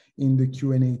this in the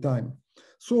Q&A time.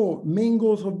 So main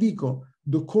goals of Vico: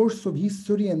 the course of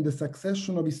history and the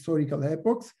succession of historical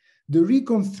epochs, the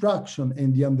reconstruction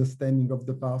and the understanding of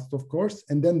the past, of course,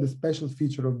 and then the special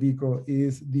feature of Vico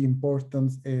is the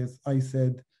importance, as I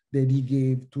said, that he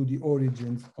gave to the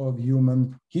origins of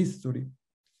human history.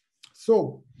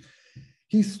 So,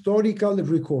 historical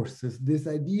recourses, this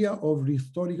idea of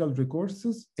historical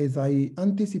recourses, as I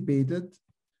anticipated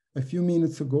a few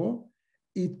minutes ago,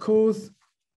 it caused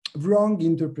wrong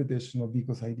interpretation of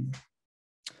Vico's idea.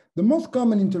 The most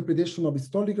common interpretation of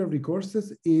historical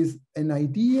recourses is an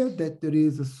idea that there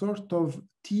is a sort of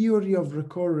theory of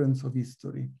recurrence of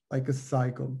history, like a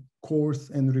cycle, course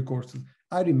and recourses.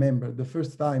 I remember the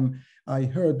first time I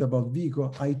heard about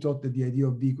Vico, I thought that the idea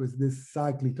of Vico is this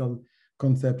cyclical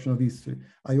conception of history.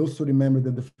 I also remember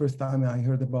that the first time I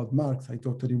heard about Marx, I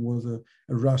thought that he was a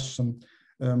Russian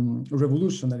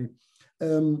revolutionary.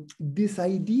 This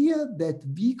idea that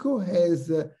Vico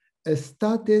has a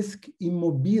static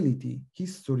immobility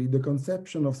history, the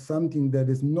conception of something that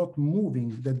is not moving,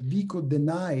 that Vico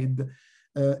denied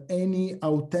any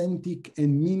authentic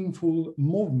and meaningful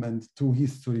movement to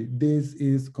history. This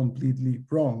is completely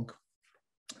wrong.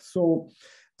 So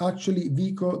actually,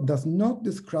 Vico does not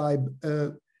describe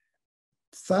a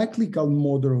cyclical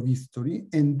model of history,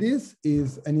 and this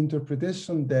is an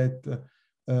interpretation that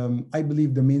I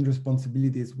believe the main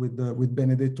responsibility is with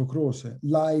Benedetto Croce,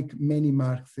 like many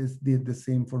Marxists did the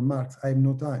same for Marx. I have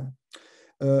no time.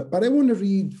 But I want to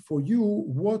read for you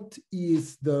what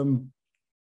is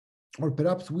or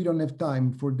perhaps we don't have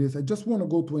time for this. I just want to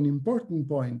go to an important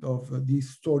point of the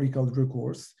historical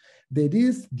recourse, that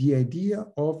is the idea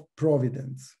of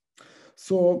providence.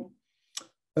 So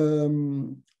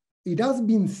it has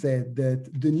been said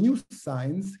that the new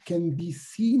science can be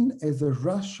seen as a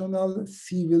rational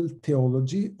civil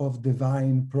theology of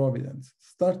divine providence,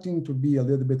 starting to be a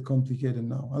little bit complicated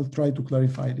now. I'll try to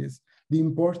clarify this. The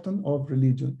importance of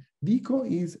religion. Vico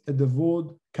is a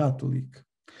devout Catholic.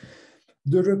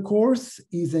 The recourse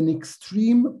is an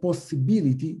extreme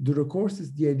possibility. The recourse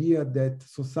is the idea that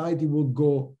society will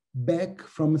go back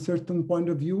from a certain point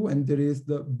of view, and there is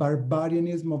the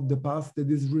barbarianism of the past that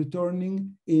is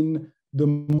returning in the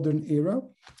modern era.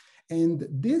 And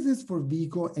this is for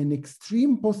Vico an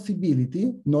extreme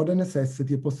possibility, not a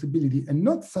necessity, a possibility, and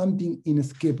not something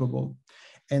inescapable.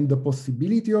 And the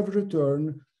possibility of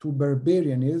return to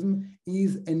barbarianism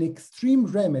is an extreme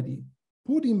remedy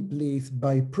put in place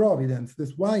by providence.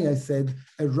 That's why I said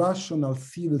a rational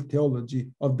civil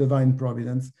theology of divine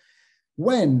providence.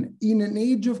 When, in an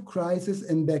age of crisis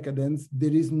and decadence,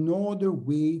 there is no other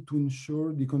way to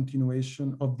ensure the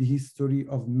continuation of the history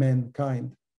of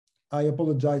mankind. I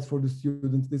apologize for the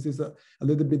students. This is a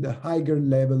little bit a higher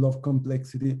level of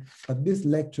complexity, but this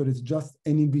lecture is just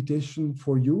an invitation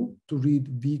for you to read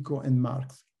Vico and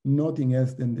Marx, nothing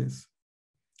else than this.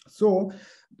 So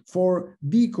for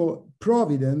Vico,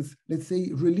 providence, let's say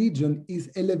religion,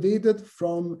 is elevated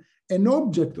from an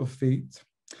object of faith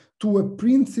to a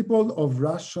principle of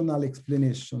rational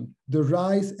explanation, the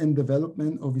rise and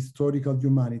development of historical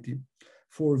humanity.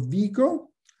 For Vico,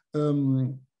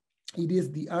 it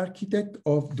is the architect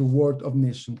of the world of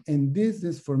nation. And this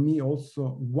is for me also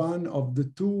one of the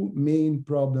two main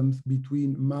problems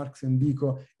between Marx and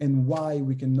Vico, and why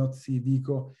we cannot see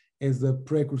Vico as a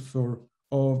precursor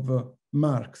of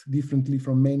Marx, differently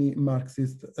from many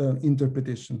Marxist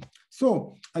interpretations.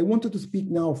 So I wanted to speak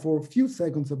now for a few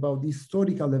seconds about the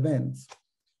historical events.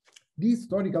 These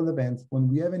historical events, when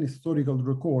we have an historical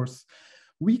recourse,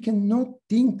 we cannot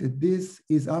think that this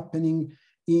is happening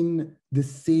in the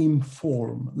same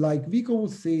form. Like Vico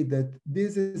will say that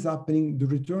this is happening, the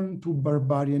return to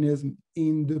barbarianism,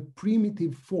 in the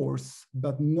primitive force,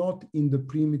 but not in the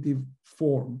primitive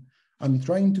form. I'm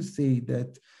trying to say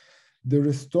that the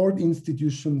restored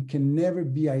institution can never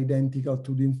be identical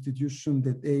to the institution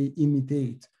that they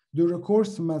imitate. The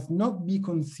recourse must not be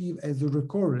conceived as a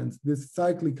recurrence, this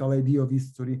cyclical idea of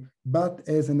history, but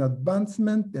as an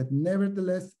advancement that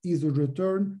nevertheless is a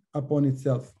return upon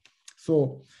itself.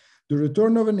 So the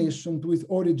return of a nation to its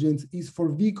origins is for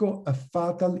Vico a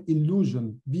fatal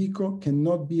illusion. Vico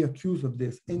cannot be accused of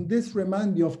this. And this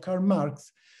reminds me of Karl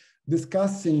Marx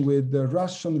discussing with the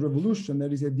Russian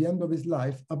revolutionaries at the end of his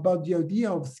life about the idea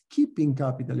of skipping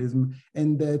capitalism,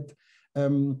 and that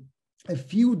a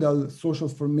feudal social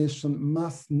formation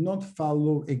must not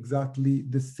follow exactly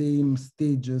the same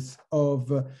stages of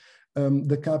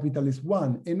the capitalist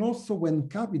one. And also when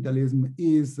capitalism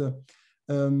is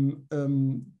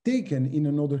taken in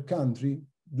another country,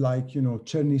 like,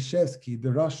 Chernyshevsky,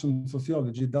 the Russian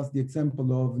sociologist, that's the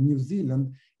example of New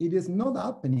Zealand, it is not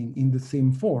happening in the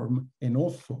same form. And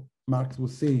also Marx will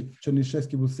say,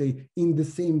 Chernyshevsky will say, in the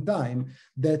same time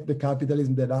that the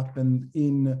capitalism that happened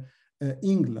in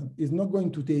England is not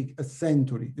going to take a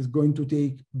century, it's going to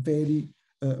take very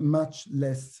much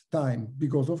less time,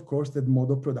 because of course that mode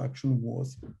of production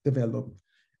was developed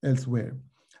elsewhere.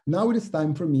 Now it is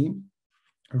time for me,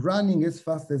 running as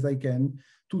fast as I can,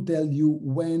 to tell you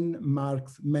when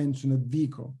Marx mentioned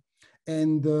Vico.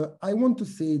 And I want to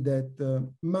say that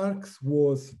Marx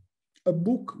was a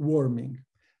bookworming.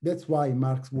 That's why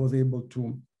Marx was able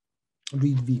to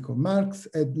read Vico. Marx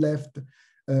had left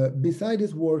beside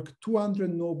his work 200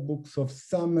 notebooks of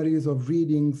summaries of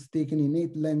readings taken in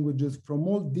 8 languages from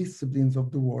all disciplines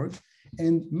of the world.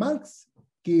 And Marx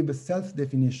gave a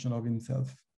self-definition of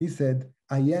himself. He said,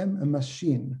 "I am a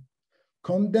machine,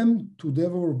 condemned to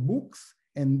devour books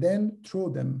and then throw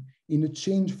them in a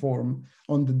change form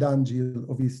on the dunghill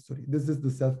of history." This is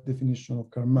the self-definition of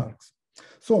Karl Marx.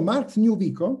 So Marx knew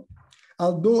Vico,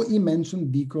 although he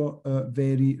mentioned Vico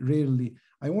very rarely.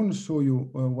 I want to show you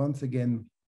once again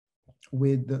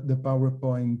with the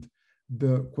PowerPoint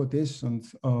the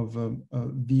quotations of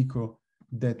Vico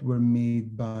that were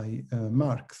made by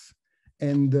Marx.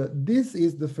 And this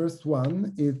is the first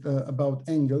one, about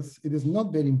Engels. It is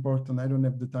not very important. I don't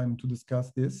have the time to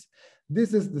discuss this.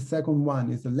 This is the second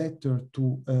one. It's a letter to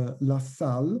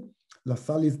Lassalle.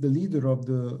 Lassalle is the leader of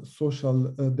the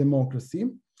social democracy.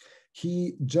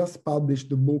 He just published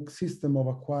the book System of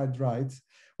Acquired Rights.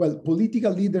 Well,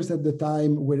 political leaders at the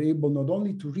time were able not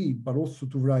only to read, but also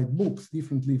to write books,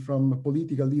 differently from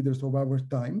political leaders of our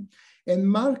time. And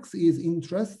Marx is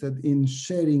interested in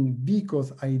sharing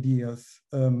Vico's ideas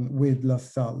with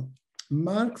Lassalle.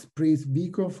 Marx praised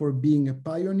Vico for being a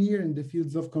pioneer in the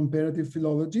fields of comparative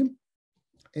philology.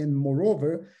 And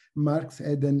moreover, Marx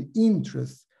had an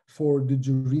interest for the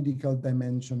juridical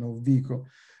dimension of Vico.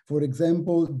 For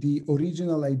example, the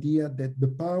original idea that the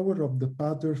power of the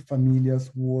pater familias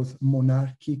was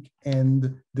monarchic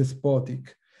and despotic.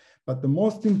 But the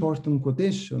most important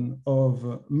quotation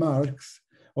of Marx,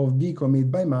 of Vico, made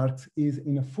by Marx, is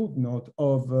in a footnote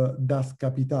of Das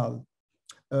Kapital.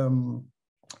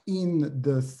 In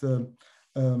this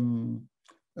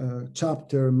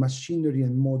chapter, Machinery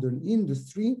and Modern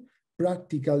Industry,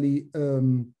 practically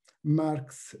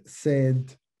Marx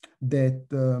said that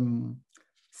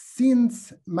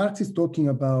since Marx is talking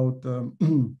about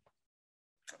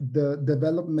the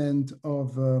development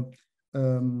of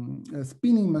a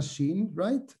spinning machine,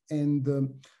 right?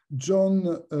 And John,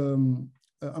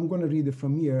 I'm going to read it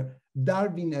from here.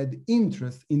 Darwin had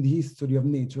interest in the history of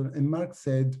nature, and Marx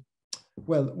said,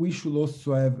 well, we should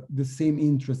also have the same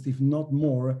interest, if not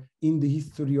more, in the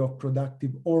history of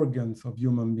productive organs of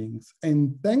human beings.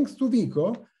 And thanks to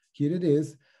Vico, here it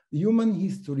is, human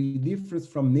history differs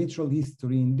from natural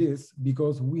history in this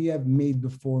because we have made the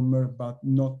former, but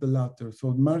not the latter.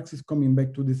 So Marx is coming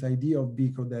back to this idea of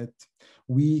Vico that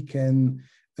we can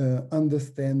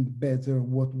understand better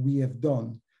what we have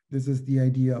done. This is the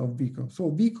idea of Vico. So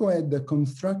Vico had the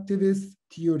constructivist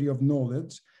theory of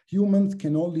knowledge. Humans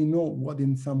can only know what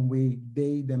in some way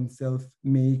they themselves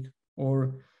make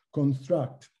or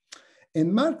construct.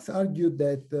 And Marx argued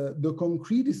that the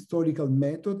concrete historical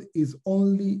method is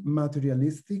only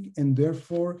materialistic, and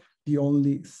therefore the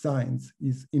only science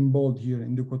is in bold here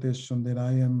in the quotation that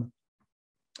I am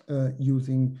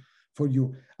using for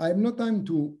you. I have no time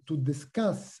to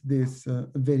discuss this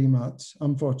very much,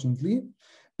 unfortunately,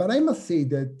 but I must say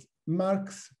that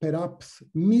Marx perhaps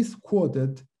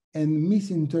misquoted and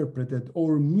misinterpreted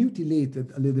or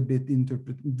mutilated a little bit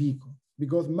Vico.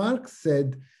 because Marx said,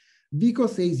 Vico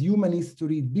says human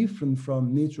history different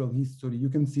from natural history. You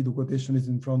can see the quotation is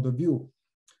in front of you.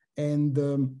 And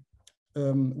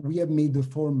we have made the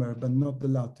former, but not the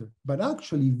latter. But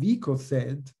actually, Vico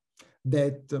said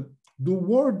that the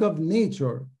word of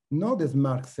nature, not as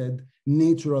Marx said,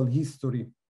 natural history.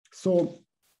 So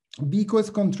Vico is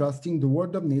contrasting the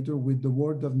word of nature with the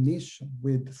word of nation,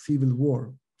 with civil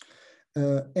war.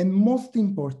 And most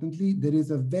importantly, there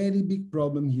is a very big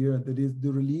problem here, that is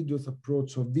the religious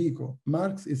approach of Vico.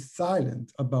 Marx is silent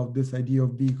about this idea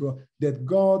of Vico, that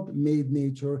God made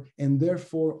nature and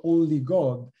therefore only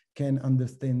God can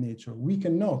understand nature. We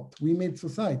cannot. We made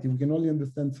society. We can only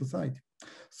understand society.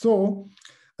 So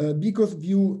Vico's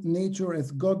view nature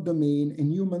as God domain,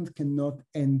 and humans cannot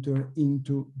enter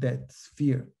into that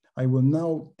sphere. I will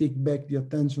now take back the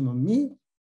attention on me.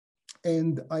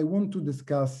 And I want to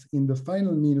discuss in the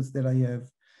final minutes that I have,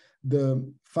 the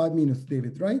 5 minutes,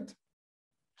 David, right?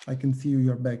 I can see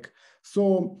you're back.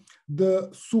 So the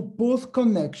supposed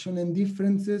connection and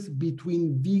differences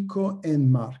between Vico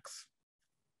and Marx.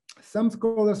 Some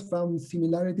scholars found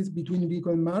similarities between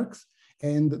Vico and Marx,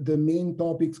 and the main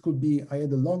topics could be, I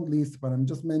had a long list, but I'm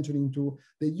just mentioning two,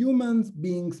 that human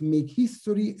beings make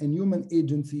history and human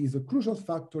agency is a crucial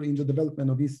factor in the development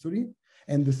of history.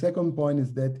 And the second point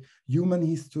is that human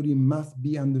history must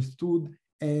be understood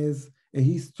as a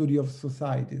history of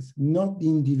societies, not the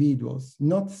individuals,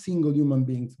 not single human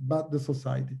beings, but the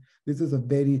society. This is a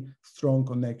very strong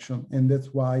connection. And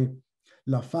that's why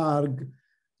Lafargue,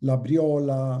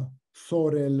 Labriola,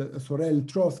 Sorel,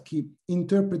 Trotsky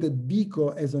interpreted Vico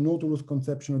as an author's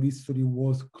conception of history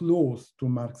was close to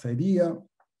Marx's idea.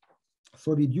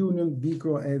 Soviet Union,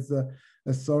 Vico as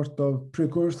a sort of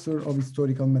precursor of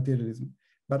historical materialism.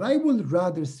 But I would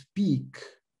rather speak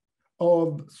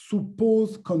of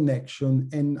supposed connection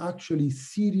and actually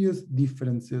serious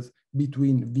differences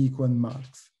between Vico and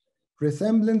Marx.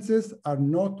 Resemblances are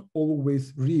not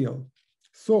always real.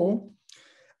 So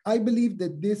I believe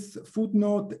that this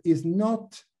footnote is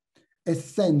not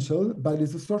essential, but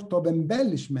is a sort of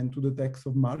embellishment to the text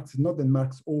of Marx. It's not that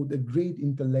Marx owed a great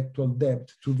intellectual debt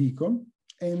to Vico.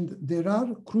 And there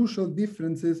are crucial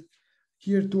differences.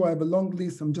 Here too, I have a long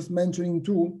list. I'm just mentioning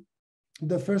two.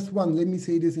 The first one, let me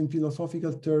say this in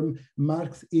philosophical terms,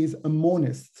 Marx is a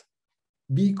monist.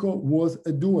 Vico was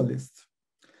a dualist.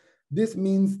 This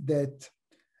means that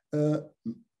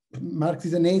Marx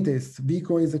is an atheist.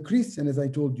 Vico is a Christian, as I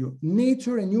told you.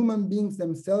 Nature and human beings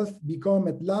themselves become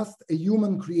at last a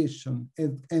human creation,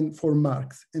 and for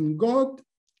Marx. And God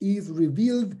is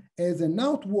revealed as an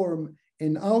outworm,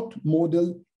 an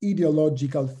outmodel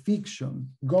ideological fiction.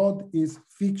 God is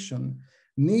fiction.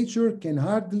 Nature can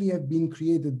hardly have been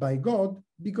created by God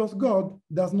because God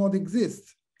does not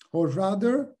exist. Or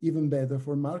rather, even better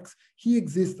for Marx, he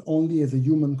exists only as a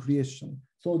human creation.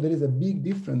 So there is a big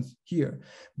difference here.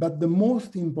 But the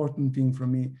most important thing for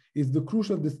me is the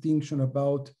crucial distinction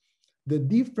about the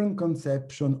different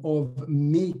conception of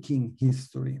making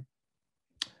history.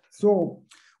 So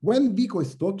when Vico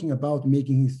is talking about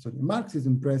making history, Marx is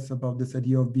impressed about this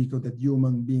idea of Vico that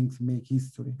human beings make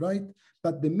history, right?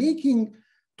 But the making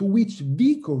to which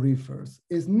Vico refers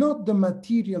is not the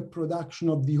material production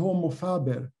of the Homo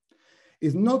faber,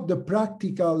 is not the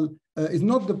practical, is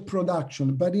not the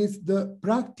production, but it's the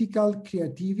practical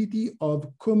creativity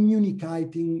of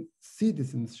communicating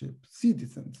citizens.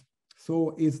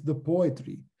 So it's the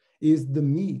poetry, is the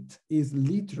myth, is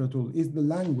literature, is the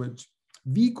language.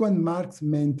 Vico and Marx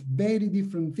meant very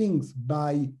different things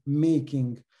by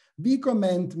making. Vico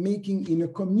meant making in a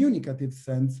communicative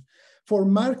sense. For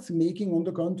Marx, making, on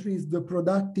the contrary, is the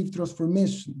productive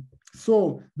transformation.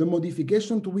 So the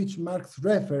modification to which Marx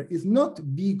refers is not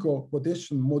Vico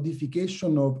quotation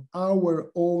modification of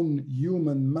our own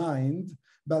human mind,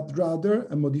 but rather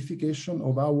a modification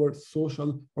of our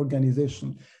social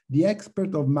organization. The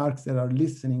experts of Marx that are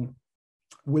listening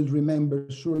will remember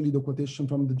surely the quotation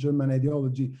from the German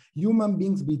ideology. Human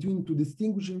beings begin to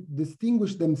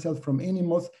distinguish themselves from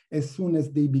animals as soon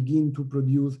as they begin to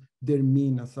produce their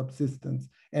mean of subsistence.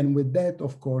 And with that,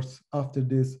 of course, after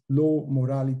this, law,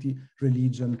 morality,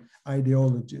 religion,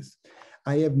 ideologies.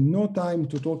 I have no time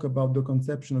to talk about the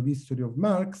conception of history of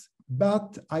Marx,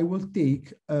 but I will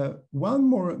take 1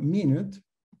 more minute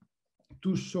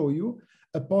to show you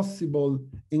a possible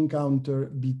encounter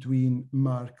between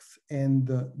Marx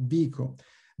and Vico.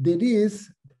 There is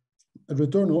a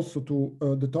return also to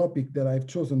the topic that I've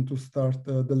chosen to start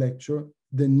the lecture,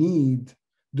 the need,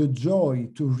 the joy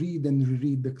to read and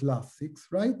reread the classics,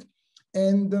 right?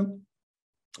 And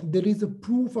there is a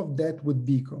proof of that with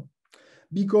Vico,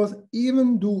 because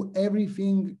even though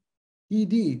everything he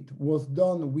did was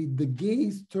done with the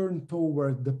gaze turned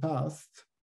toward the past,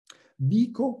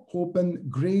 Vico opened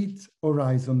great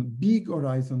horizon, big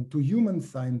horizon to human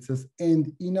sciences and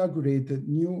inaugurated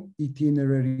new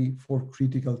itinerary for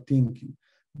critical thinking.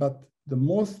 But the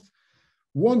most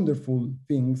wonderful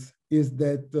things is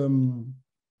that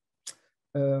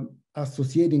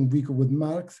associating Vico with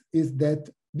Marx is that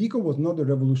Vico was not a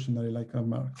revolutionary like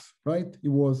Marx, right? He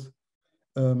was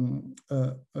a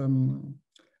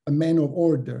man of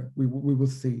order, we will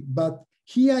say, but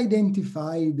he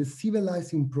identified the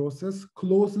civilizing process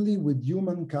closely with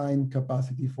humankind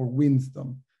capacity for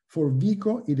wisdom. For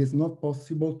Vico, it is not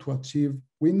possible to achieve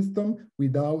wisdom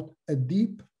without a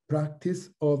deep practice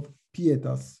of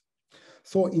pietas.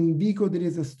 So in Vico, there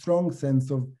is a strong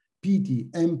sense of pity,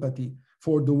 empathy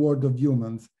for the world of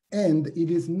humans. And it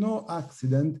is no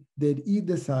accident that he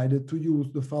decided to use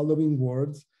the following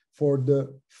words for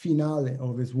the finale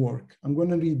of his work. I'm going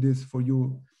to read this for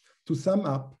you. To sum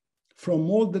up,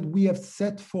 from all that we have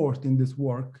set forth in this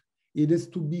work, it is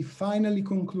to be finally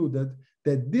concluded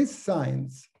that this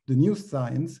science, the new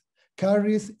science,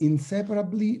 carries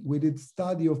inseparably with its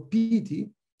study of pity,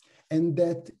 and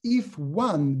that if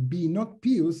one be not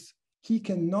pious, he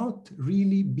cannot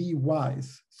really be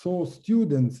wise. So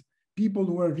students, people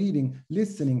who are reading,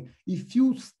 listening, if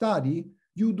you study,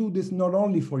 you do this not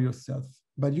only for yourself,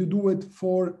 but you do it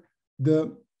for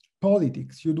the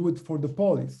politics, you do it for the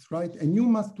polis, right? And you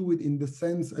must do it in the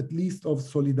sense, at least, of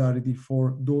solidarity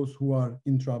for those who are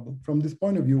in trouble. From this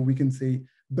point of view, we can say,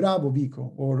 bravo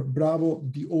Vico, or bravo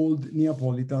the old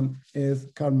Neapolitan, as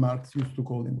Karl Marx used to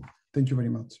call him. Thank you very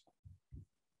much.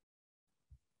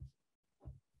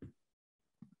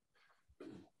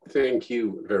 Thank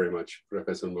you very much,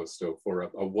 Professor Mosto, for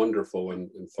a wonderful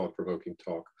and thought-provoking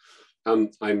talk.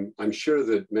 I'm sure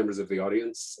that members of the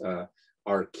audience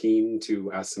are keen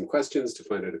to ask some questions, to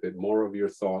find out a bit more of your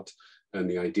thought and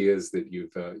the ideas that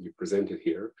you've presented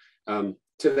here.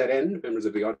 To that end, members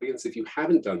of the audience, if you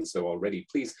haven't done so already,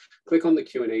 please click on the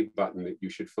Q&A button that you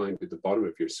should find at the bottom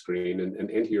of your screen and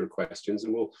enter your questions,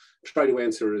 and we'll try to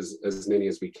answer as many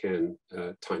as we can,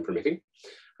 time permitting.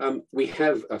 We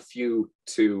have a few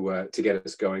to get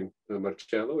us going,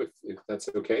 Marcello, if that's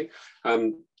okay.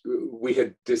 We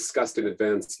had discussed in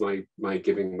advance my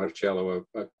giving Marcello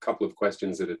a couple of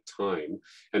questions at a time.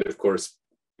 And of course,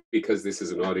 because this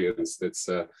is an audience that's,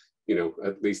 you know,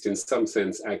 at least in some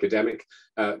sense academic,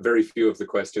 very few of the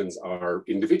questions are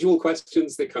individual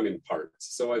questions, they come in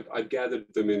parts. So I've gathered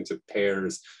them into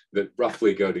pairs that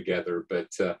roughly go together, but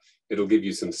it'll give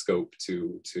you some scope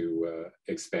to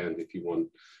expand if you want.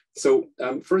 So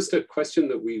first, a question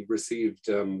that we received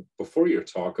before your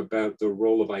talk about the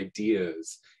role of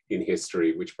ideas in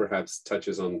history, which perhaps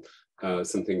touches on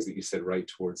some things that you said right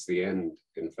towards the end,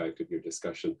 in fact, of your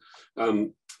discussion.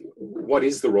 What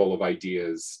is the role of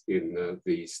ideas in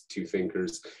these two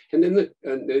thinkers? And then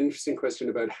an interesting question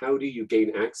about how do you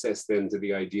gain access then to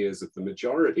the ideas of the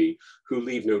majority who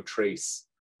leave no trace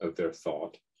of their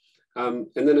thought? And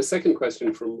then a second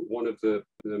question from one of the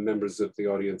members of the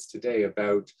audience today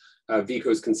about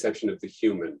Vico's conception of the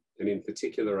human, and in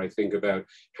particular, I think about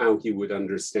how he would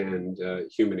understand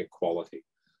human equality.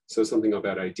 So something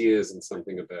about ideas and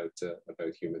something about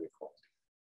human equality.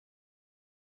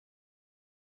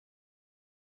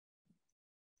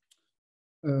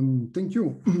 Thank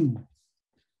you.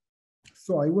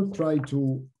 So I will try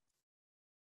to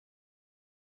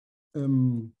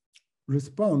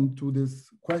respond to this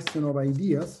question of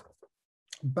ideas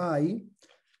by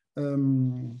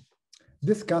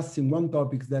discussing one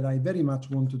topic that I very much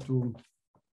wanted to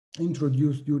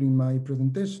introduce during my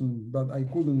presentation, but I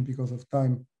couldn't because of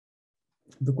time,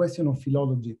 the question of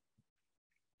philology.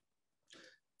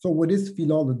 So what is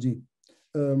philology?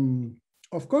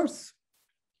 Of course,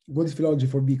 what is philology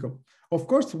for Vico? Of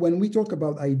course, when we talk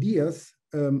about ideas,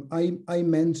 I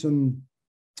mentioned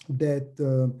that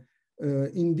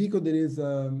in Vico, there is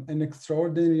an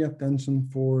extraordinary attention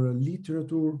for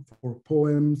literature, for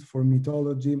poems, for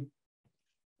mythology.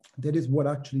 That is what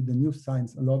actually the new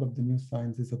science, a lot of the new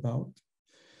science is about.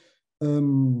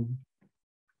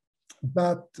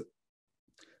 But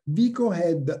Vico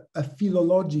had a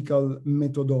philological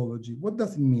methodology. What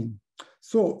does it mean?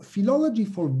 So philology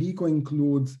for Vico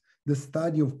includes the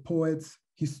study of poets,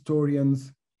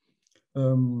 historians,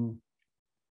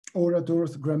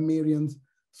 orators, grammarians.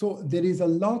 So there is a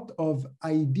lot of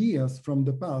ideas from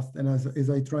the past, and as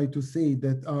I try to say,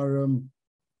 that are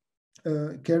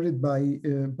carried by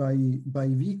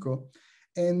Vico.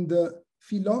 And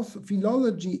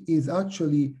philology is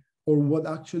actually, or what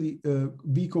actually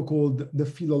Vico called the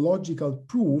philological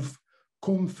proof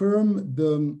confirm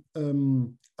the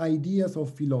ideas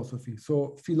of philosophy.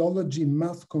 So philology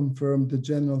must confirm the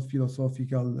general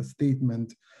philosophical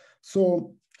statement.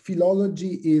 So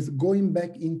philology is going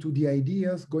back into the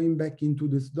ideas, going back into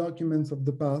these documents of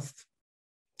the past.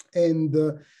 And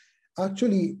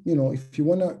actually, you know, if you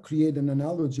want to create an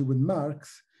analogy with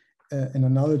Marx, an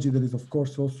analogy that is, of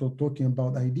course, also talking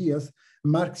about ideas,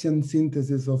 Marxian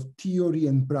synthesis of theory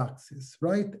and praxis,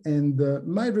 right? And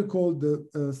might recall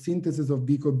the synthesis of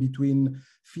Vico between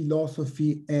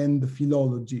philosophy and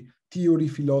philology, theory,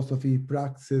 philosophy,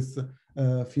 praxis,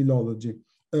 philology.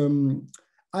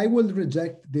 I will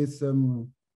reject this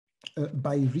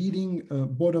by reading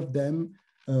both of them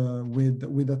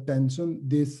with attention,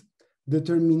 this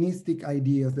deterministic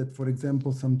ideas that, for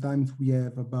example, sometimes we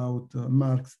have about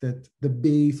Marx, that the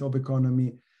base of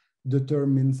economy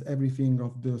determines everything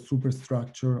of the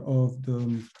superstructure of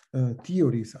the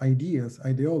theories, ideas,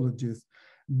 ideologies.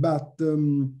 But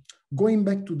going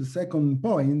back to the second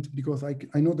point, because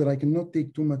I know that I cannot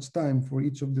take too much time for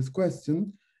each of these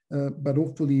questions, but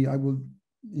hopefully I will,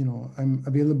 you know, I'm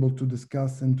available to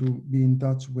discuss and to be in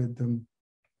touch with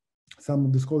some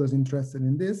of the scholars interested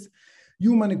in this.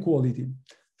 Human equality.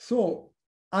 So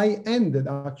I ended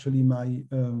actually my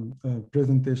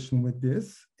presentation with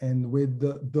this, and with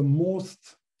the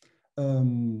most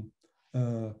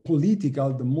political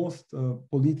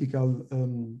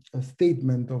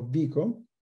statement of Vico,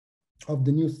 of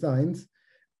the new science.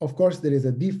 Of course, there is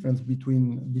a difference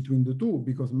between the two,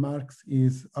 because Marx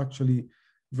is actually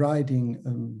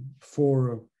writing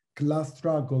for class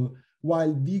struggle,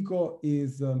 while Vico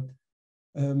is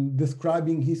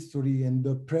describing history and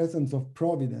the presence of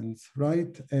providence,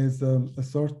 right, as a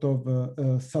sort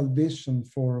of salvation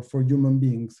for human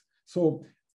beings. So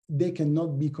they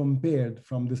cannot be compared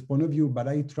from this point of view, but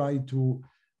I try to,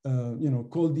 you know,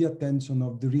 call the attention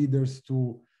of the readers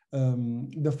to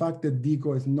the fact that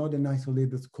Vico is not an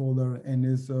isolated scholar and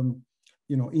is,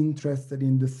 you know, interested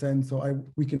in the sense, so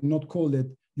we cannot call it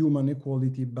human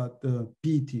equality, but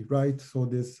pity, right? So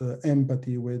this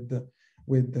empathy with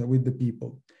the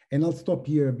people. And I'll stop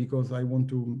here because I want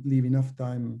to leave enough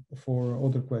time for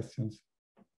other questions.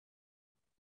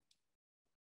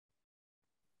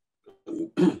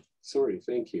 Sorry,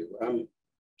 thank you.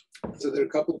 So there are a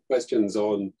couple of questions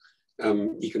on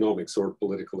economics or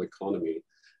political economy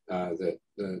that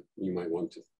you might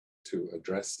want to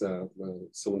address.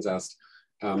 Someone's asked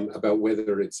about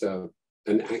whether it's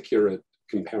an accurate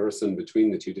comparison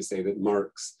between the two to say that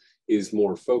Marx is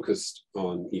more focused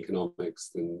on economics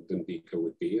than Vico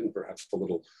would be, and perhaps a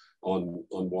little on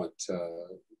what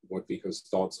Vico's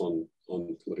thoughts on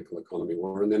political economy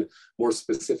were, and then more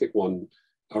specific one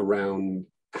around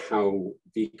how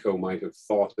Vico might have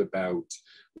thought about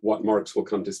what Marx will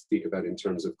come to speak about in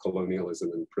terms of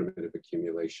colonialism and primitive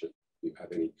accumulation. Do you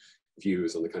have any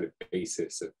views on the kind of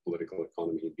basis of political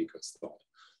economy in Vico's thought?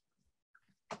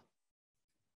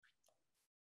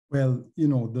 Well, you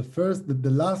know, the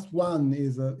last one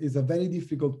is a very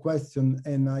difficult question,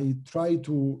 and I try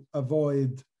to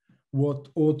avoid what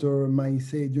author might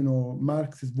say, you know,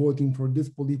 Marx is voting for this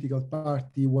political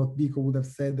party, what Vico would have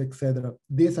said, etc.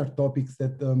 These are topics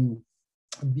that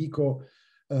Vico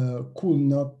could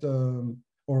not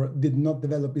or did not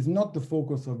develop. Is not the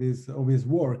focus of his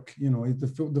work. You know,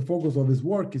 the focus of his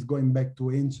work is going back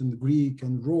to ancient Greek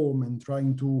and Rome and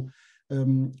trying to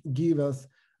give us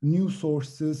new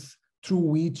sources through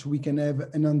which we can have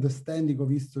an understanding of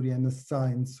history and a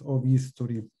science of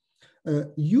history.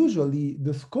 Usually,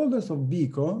 the scholars of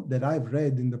Vico that I've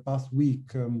read in the past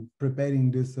week preparing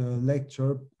this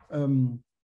lecture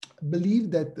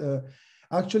believe that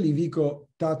actually Vico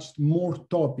touched more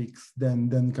topics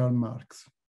than Karl Marx,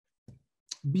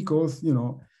 because, you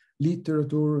know,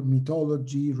 literature,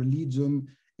 mythology, religion,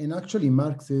 and actually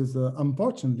Marx is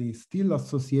unfortunately still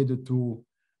associated to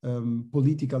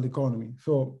political economy.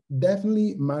 So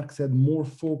definitely Marx had more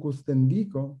focus than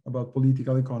Vico about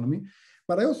political economy.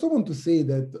 But I also want to say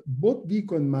that both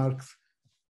Vico and Marx,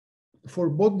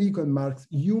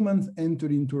 humans enter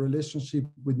into a relationship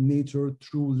with nature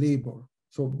through labor.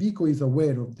 So Vico is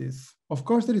aware of this. Of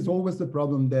course, there is always the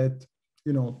problem that,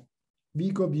 you know,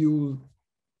 Vico views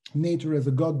nature as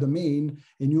a God domain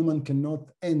and human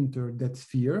cannot enter that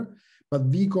sphere, but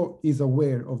Vico is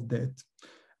aware of that.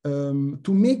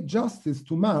 To make justice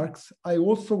to Marx, I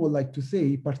also would like to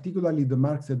say, particularly the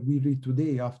Marx that we read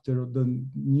today after the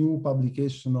new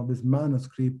publication of his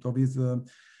manuscript, of his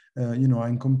you know,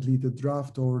 uncompleted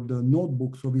draft, or the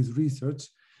notebooks of his research,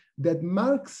 that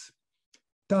Marx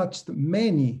touched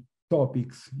many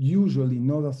topics usually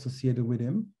not associated with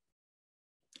him.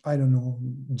 I don't know,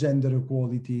 gender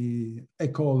equality,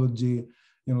 ecology,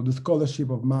 the scholarship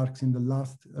of Marx in the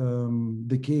last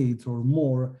decades or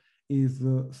more is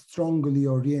strongly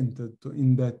oriented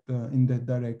in that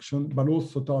direction, but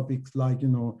also topics like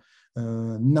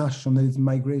nationalism,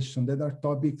 migration, that are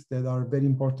topics that are very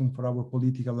important for our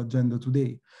political agenda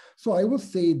today. So I would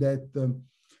say that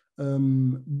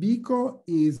Vico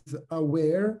is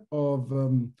aware of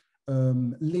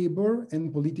labor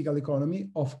and political economy,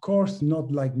 of course,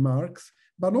 not like Marx,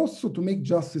 but also, to make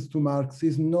justice to Marx,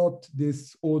 is not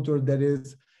this author that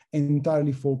is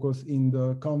entirely focused in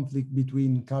the conflict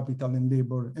between capital and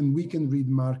labor, and we can read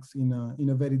Marx in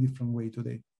a very different way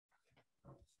today.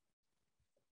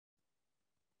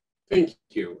 Thank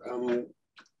you.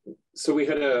 So we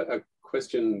had a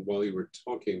question while you were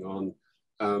talking on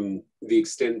the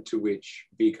extent to which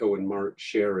Vico and Marx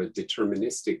share a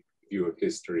deterministic view of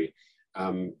history,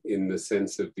 in the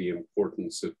sense of the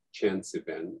importance of chance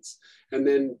events. And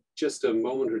then just a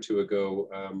moment or two ago,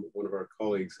 one of our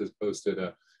colleagues has posted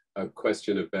a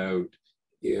question about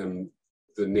the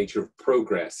nature of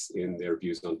progress in their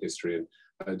views on history.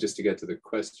 And just to get to the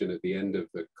question at the end of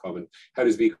the comment, how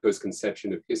does Vico's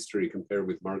conception of history compare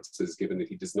with Marx's, given that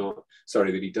he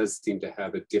does seem to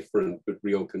have a different but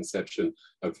real conception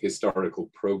of historical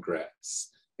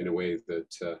progress in a way that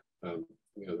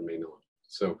the other may not?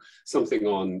 So something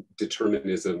on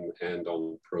determinism and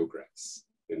on progress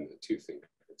in the two thinkers.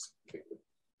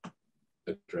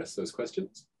 Address those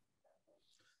questions.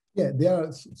 Yeah, there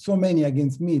are so many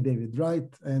against me, David, right?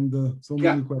 And so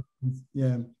many questions.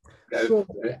 Yeah.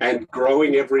 And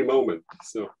growing every moment.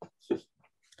 So.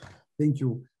 Thank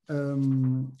you.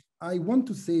 I want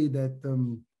to say that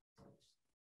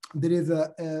there is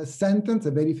a sentence,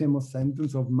 a very famous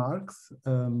sentence of Marx,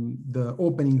 the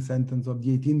opening sentence of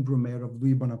the 18th Brumaire of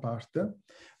Louis Bonaparte.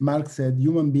 Marx said,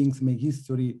 "Human beings make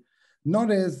history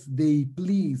not as they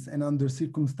please and under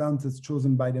circumstances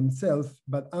chosen by themselves,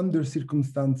 but under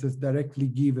circumstances directly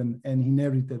given and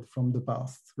inherited from the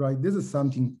past," right? This is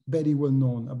something very well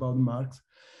known about Marx.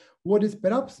 What is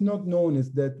perhaps not known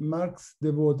is that Marx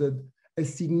devoted a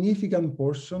significant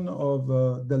portion of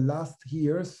the last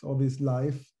years of his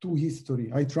life to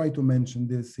history. I try to mention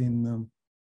this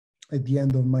at the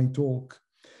end of my talk.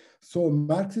 So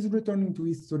Marx is returning to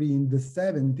history in the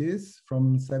 70s,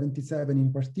 from 77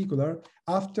 in particular,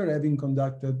 after having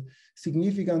conducted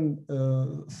significant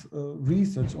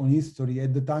research on history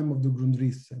at the time of the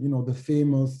Grundrisse, the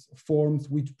famous forms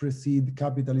which precede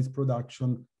capitalist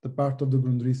production, the part of the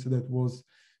Grundrisse that was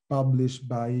published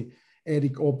by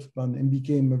Erich Hobsbawm and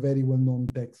became a very well-known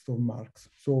text of Marx.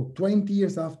 So 20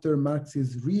 years after Marx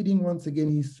is reading once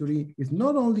again history, it's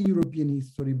not only European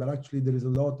history, but actually there is a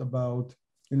lot about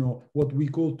what we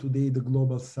call today the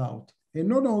global South. And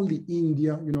not only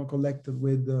India, collected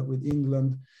with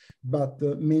England, but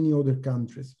many other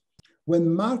countries.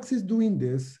 When Marx is doing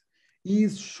this, he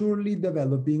is surely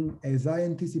developing, as I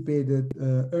anticipated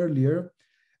earlier,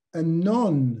 a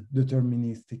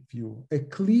non-deterministic view, a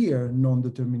clear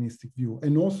non-deterministic view,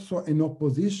 and also an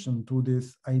opposition to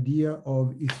this idea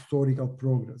of historical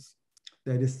progress.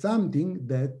 That is something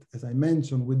that, as I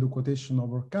mentioned with the quotation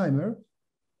of Horkheimer,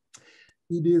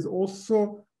 it is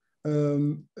also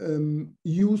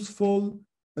useful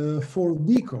for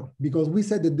Vico, because we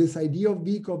said that this idea of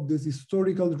Vico, of this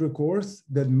historical recourse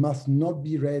that must not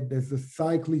be read as a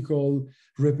cyclical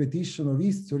repetition of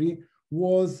history,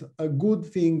 was a good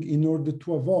thing in order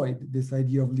to avoid this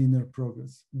idea of linear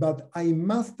progress. But I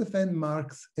must defend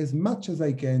Marx as much as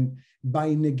I can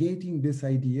by negating this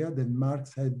idea that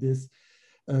Marx had this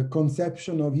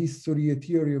conception of history, a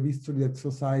theory of history that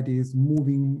society is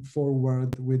moving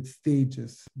forward with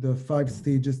stages, the 5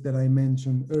 stages that I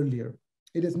mentioned earlier.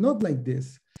 It is not like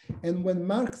this. And when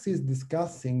Marx is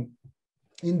discussing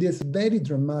in this very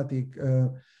dramatic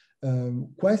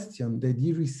question that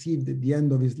he received at the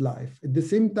end of his life, at the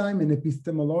same time an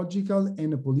epistemological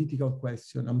and a political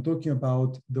question. I'm talking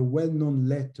about the well-known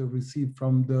letter received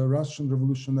from the Russian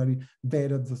revolutionary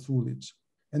Vera Zasulich.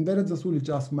 And Vera Zasulich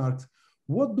asked Marx,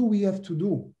 what do we have to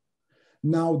do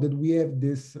now that we have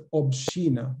this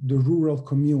obshchina, the rural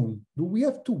commune? Do we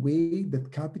have to wait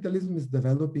that capitalism is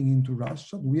developing into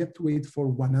Russia? Do we have to wait for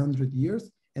 100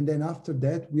 years? And then after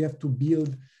that, we have to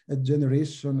build a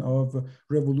generation of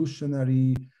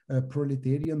revolutionary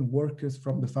proletarian workers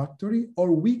from the factory?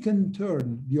 Or we can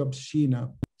turn the obshchina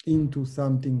into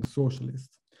something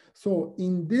socialist. So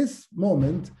in this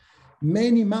moment,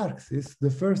 many Marxists,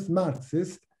 the first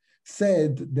Marxists,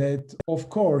 said that, of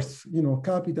course,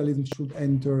 capitalism should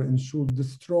enter and should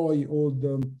destroy all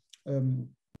the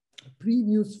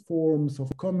previous forms of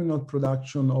communal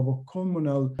production, of a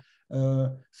communal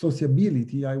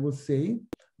sociability, I would say,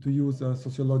 to use a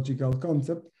sociological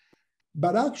concept.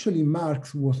 But actually,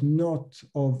 Marx was not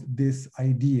of this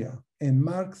idea. And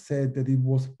Marx said that it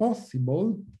was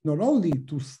possible not only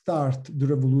to start the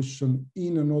revolution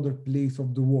in another place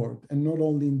of the world, and not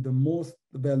only in the most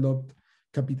developed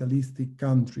capitalistic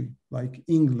country like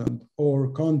England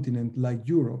or continent like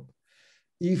Europe,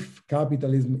 if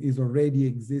capitalism is already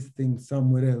existing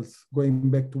somewhere else, going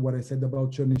back to what I said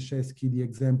about Chernyshevsky, the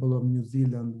example of New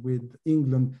Zealand with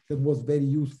England, that was very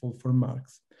useful for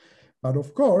Marx. But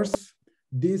of course,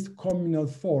 these communal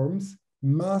forms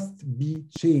must be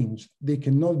changed. They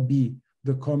cannot be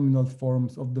the communal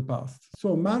forms of the past.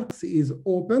 So Marx is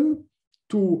open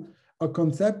to a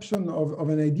conception of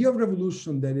an idea of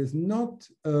revolution that is not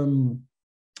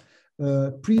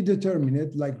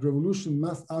predetermined, like revolution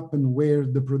must happen where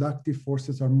the productive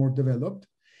forces are more developed.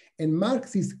 And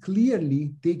Marx is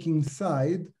clearly taking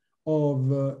side of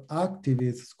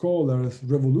activists, scholars,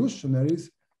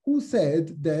 revolutionaries who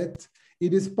said that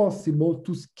it is possible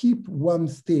to skip one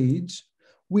stage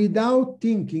without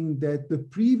thinking that the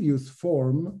previous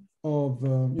form of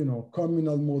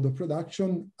communal mode of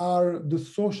production are the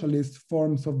socialist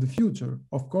forms of the future.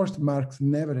 Of course, Marx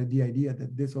never had the idea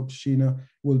that this Obshchina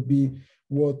will be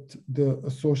what the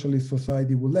socialist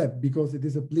society will have, because it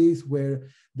is a place where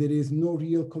there is no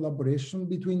real collaboration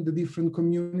between the different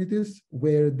communities,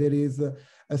 where there is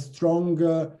a strong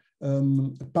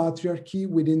patriarchy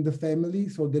within the family.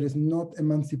 So there is not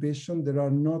emancipation, there are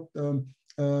not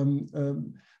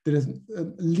there is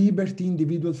liberty,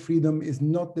 individual freedom is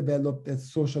not developed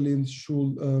as socialists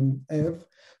should have.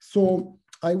 So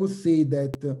I would say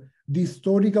that the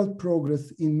historical progress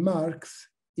in Marx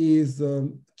is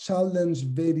challenged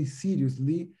very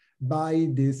seriously by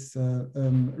this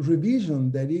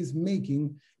revision that is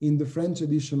making in the French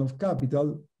edition of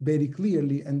Capital very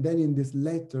clearly, and then in these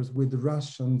letters with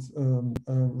Russians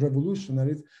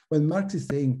revolutionaries, when Marx is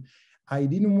saying, I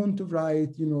didn't want to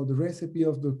write, the recipe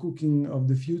of the cooking of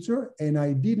the future, and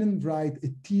I didn't write a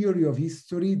theory of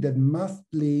history that must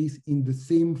place in the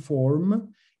same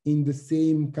form, in the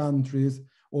same countries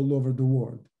all over the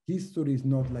world. History is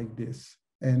not like this.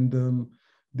 And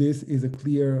this is a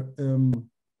clear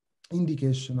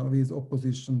indication of his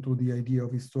opposition to the idea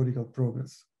of historical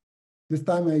progress. This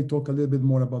time I talk a little bit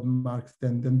more about Marx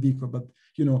than Vico, but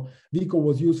Vico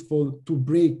was useful to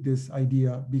break this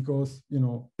idea because,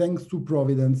 thanks to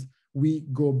Providence, we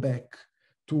go back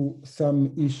to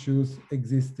some issues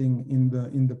existing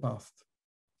in the past.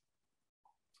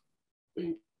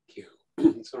 Thank you.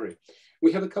 Sorry.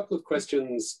 We have a couple of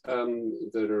questions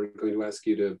that are going to ask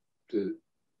you to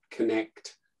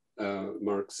connect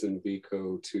Marx and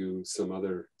Vico to some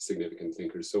other significant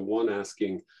thinkers. So one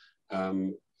asking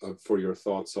for your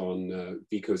thoughts on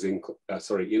Vico's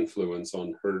influence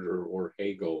on Herder or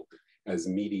Hegel as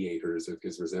mediators of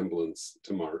his resemblance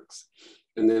to Marx.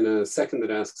 And then a second that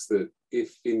asks that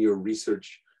if in your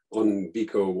research on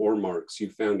Vico or Marx, you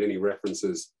found any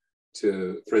references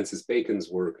to Francis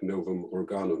Bacon's work, Novum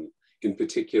Organum, in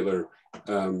particular,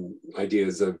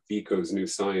 ideas of Vico's new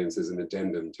science as an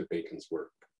addendum to Bacon's work.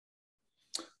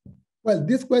 Well,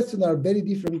 these questions are very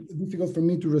difficult for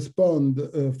me to respond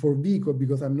for Vico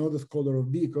because I'm not a scholar of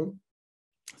Vico.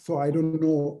 So I don't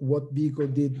know what Vico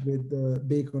did with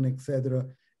Bacon, etc.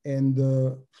 And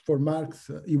for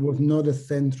Marx, he was not a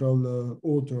central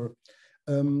author.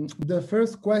 The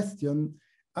first question,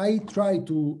 I try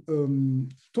to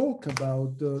talk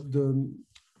about the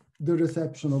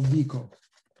reception of Vico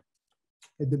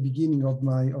at the beginning of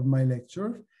my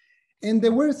lecture. And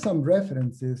there were some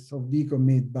references of Vico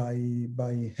made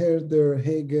by Herder,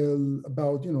 Hegel,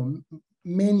 about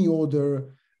many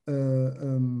other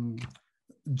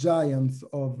giants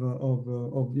of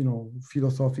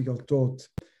philosophical thought,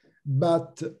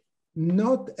 but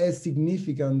not as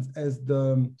significant as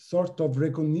the sort of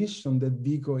recognition that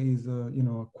Vico is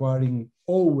acquiring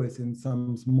always in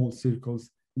some small circles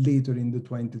later in the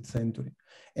 20th century.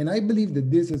 And I believe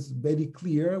that this is very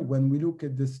clear when we look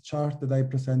at this chart that I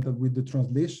presented with the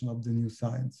translation of the new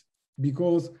science.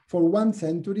 Because for 1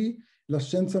 century, La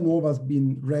Scienza Nuova has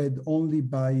been read only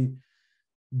by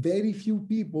very few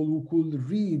people who could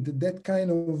read that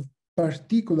kind of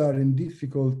particular and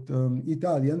difficult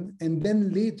Italian. And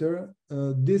then later,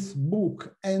 this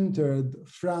book entered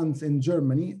France and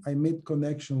Germany. I made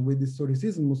connection with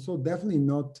historicism, so definitely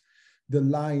not the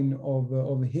line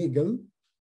of Hegel,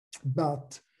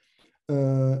 but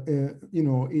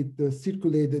it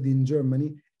circulated in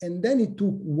Germany, and then it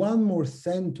took 1 more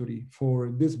century for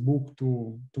this book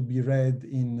to be read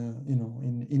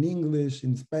in English,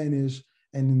 in Spanish,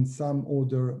 and in some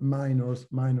other minors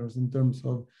in terms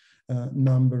of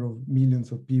number of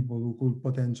millions of people who could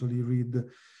potentially read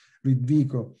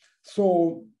Vico.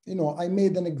 So, I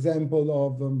made an example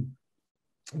of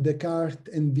Descartes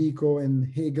and Vico and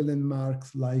Hegel and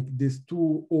Marx, like these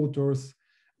two authors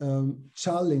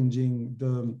challenging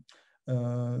the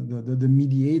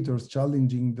mediators,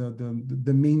 challenging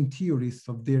the main theorists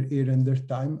of their era and their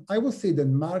time. I would say that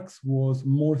Marx was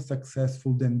more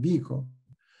successful than Vico,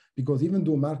 because even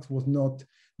though Marx was not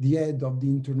the head of the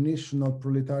International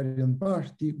Proletarian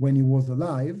Party when he was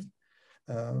alive,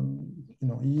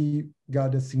 he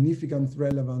got a significant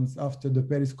relevance after the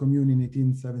Paris Commune in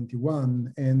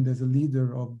 1871 and as a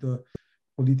leader of the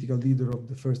political leader of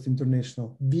the First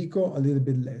International. Vico, a little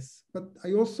bit less. But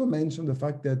I also mentioned the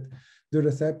fact that the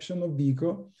reception of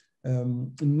Vico,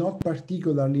 not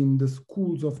particularly in the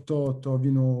schools of thought of,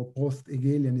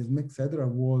 post-Hegelianism, etc.,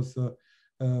 was,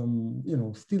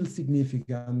 still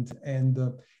significant. And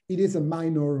it is a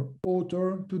minor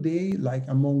author today, like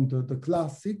among the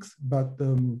classics, but,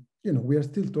 we are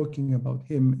still talking about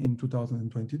him in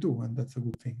 2022, and that's a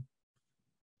good thing.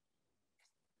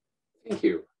 Thank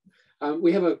you.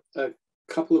 We have a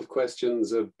couple of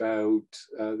questions about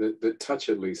that touch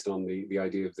at least on the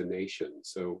idea of the nation.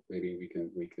 So maybe I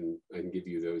can give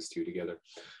you those two together.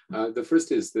 The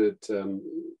first is that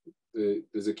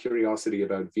there's a curiosity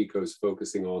about Vico's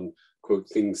focusing on, quote,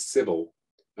 things civil,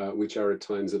 which are at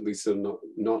times at least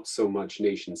not so much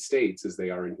nation states as they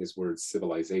are, in his words,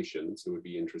 civilization. So we'd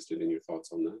be interested in your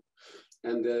thoughts on that.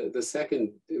 And the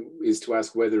second is to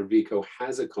ask whether Vico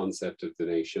has a concept of the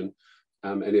nation,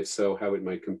 and if so, how it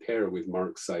might compare with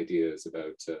Marx's ideas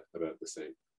about the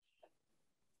same.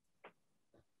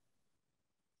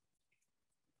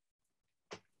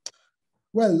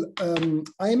 Well,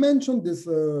 I mentioned this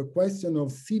question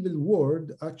of civil war.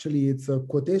 Actually, it's a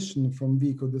quotation from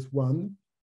Vico, this one.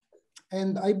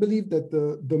 And I believe that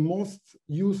the most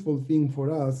useful thing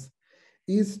for us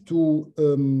is to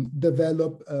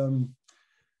develop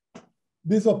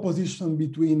this opposition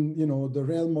between, the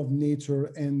realm of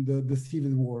nature and the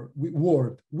civil war.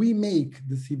 We make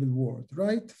the civil war,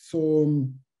 right? So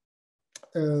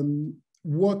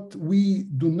what we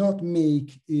do not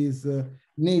make is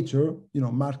nature.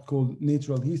 Marx called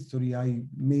natural history. I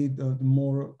made a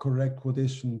more correct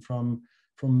quotation from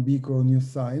Vico New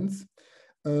Science.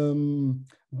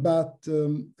 But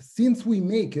since we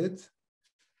make it,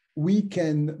 we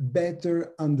can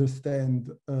better understand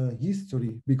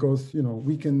history, because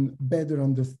we can better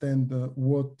understand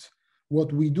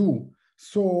what we do.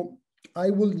 So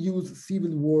I will use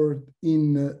civil war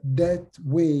in that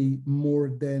way more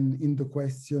than in the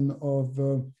question of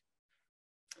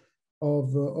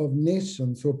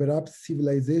nation. So perhaps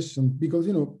civilization, because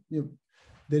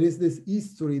there is this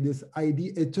history, this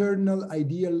eternal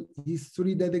ideal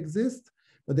history that exists,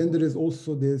 but then there is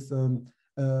also this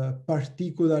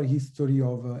particular history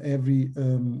of every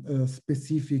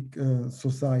specific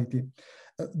society.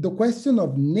 The question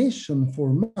of nation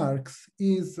for Marx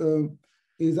is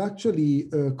actually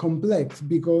complex,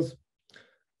 because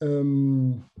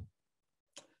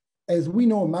as we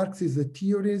know, Marx is a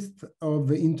theorist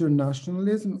of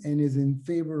internationalism and is in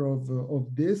favor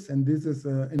of this, and this is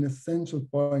an essential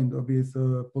point of his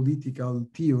political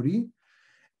theory.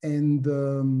 And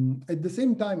at the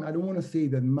same time, I don't want to say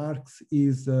that Marx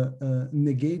is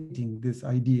negating this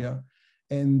idea.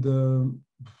 And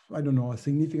I don't know, a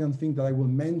significant thing that I will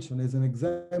mention as an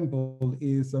example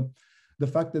is the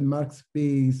fact that Marx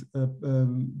paid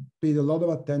a lot of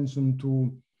attention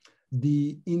to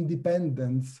the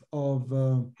independence of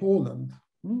Poland,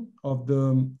 of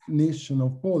the nation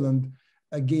of Poland,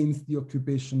 against the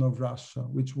occupation of Russia,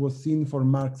 which was seen for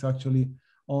Marx actually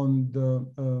on the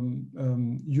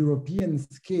European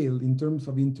scale in terms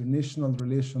of international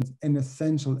relations, an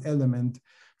essential element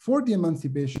for the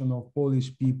emancipation of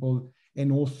Polish people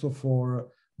and also for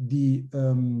the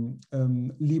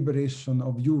liberation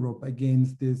of Europe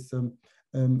against this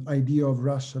idea of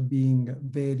Russia being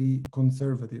very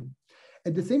conservative.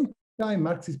 At the same time,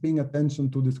 Marx is paying attention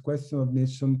to this question of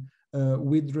nation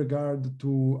with regard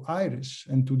to Irish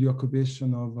and to the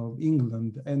occupation of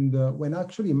England. And when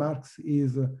actually Marx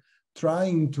is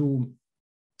trying to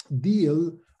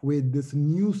deal with this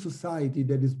new society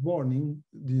that is born,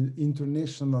 the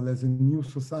International as a new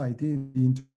society,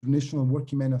 the International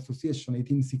Working Men Association,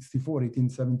 1864,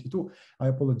 1872. I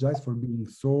apologize for being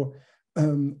so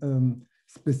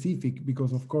specific,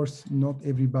 because of course not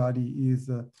everybody is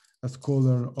a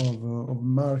scholar of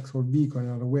Marx or Vico and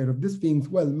are aware of these things.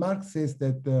 Well, Marx says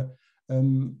that the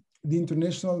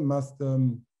International must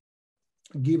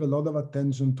give a lot of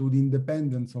attention to the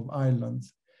independence of Ireland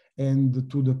and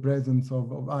to the presence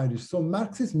of Irish. So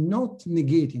Marx is not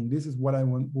negating, this is what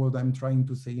I'm trying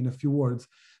to say in a few words,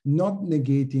 not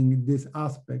negating this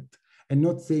aspect. and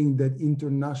not saying that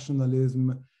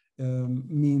internationalism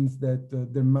means that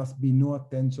there must be no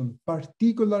attention,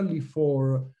 particularly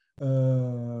for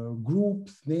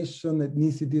groups, nations,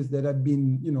 ethnicities that have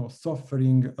been,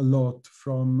 suffering a lot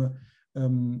from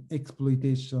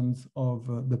exploitations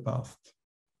of the past.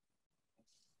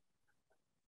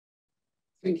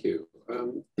 Thank you.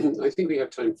 I think we have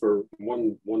time for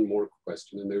one more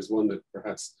question, and there's one that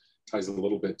perhaps ties a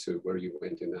little bit to where you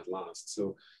went in that last.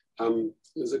 So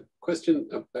there's a question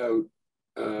about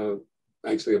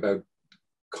actually about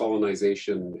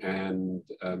colonization and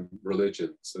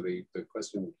religion. So the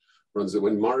question runs that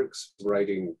when Marx was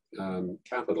writing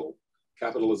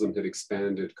capitalism had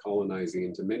expanded, colonizing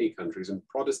into many countries, and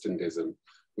Protestantism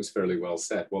was fairly well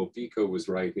set. While Vico was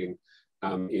writing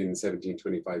in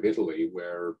 1725 Italy,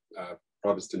 where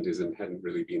Protestantism hadn't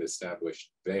really been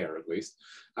established there, at least.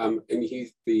 And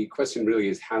the question really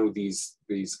is how these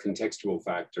contextual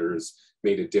factors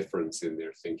made a difference in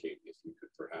their thinking, if you could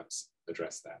perhaps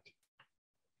address that.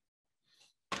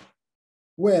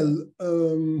 Well,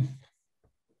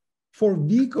 for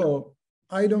Vico,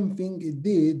 I don't think it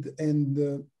did,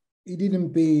 and he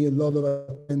didn't pay a lot of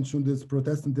attention to this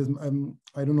Protestantism.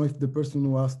 I don't know if the person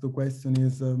who asked the question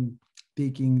is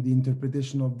taking the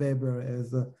interpretation of Weber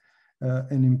as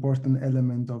an important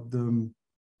element of the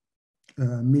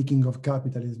making of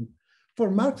capitalism. For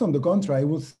Marx, on the contrary, I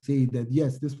would say that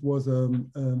yes, this was a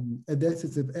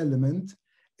decisive element,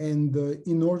 and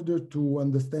in order to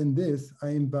understand this, I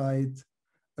invite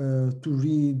to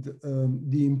read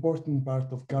the important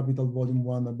part of Capital Volume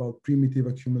 1 about primitive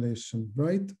accumulation,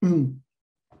 right?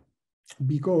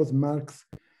 Because Marx,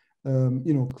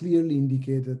 clearly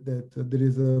indicated that there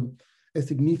is a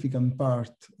significant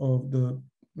part of the,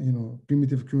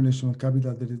 primitive accumulation of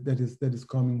capital that is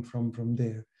coming from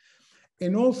there.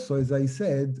 And also, as I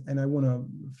said, and I want to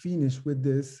finish with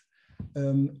this,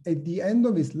 at the end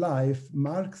of his life,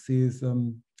 Marx is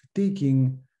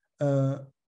taking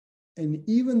an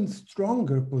even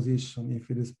stronger position,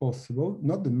 if it is possible,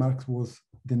 not that Marx was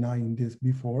denying this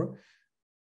before,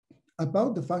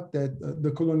 about the fact that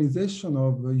the colonization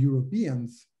of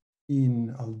Europeans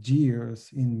in Algiers,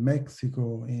 in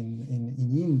Mexico, in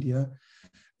India,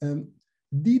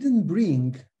 didn't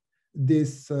bring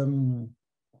this,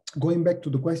 going back to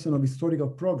the question of historical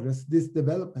progress, this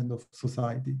development of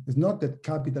society. It's not that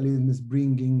capitalism is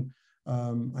bringing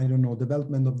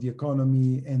development of the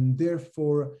economy and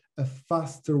therefore a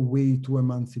faster way to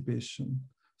emancipation.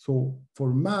 So for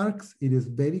Marx, it is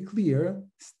very clear,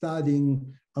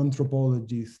 studying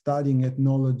anthropology, studying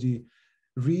ethnology,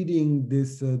 reading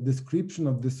this description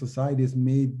of the societies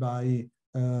made by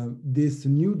this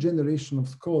new generation of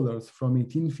scholars from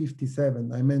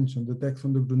 1857, I mentioned the text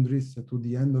on the Grundrisse to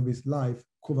the end of his life,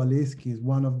 Kowalewski is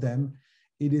one of them.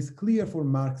 It is clear for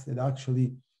Marx that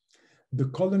actually the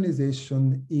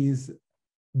colonization is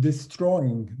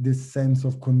destroying this sense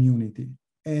of community.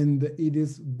 And it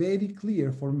is very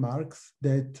clear for Marx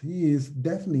that he is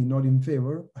definitely not in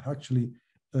favor, actually,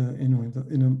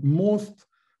 in a most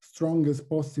strongest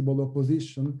possible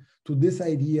opposition to this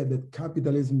idea that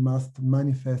capitalism must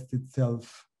manifest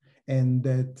itself, and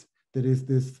that there is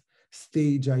this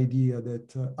stage idea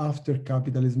that after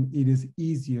capitalism, it is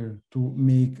easier to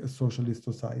make a socialist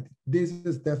society. This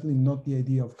is definitely not the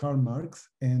idea of Karl Marx,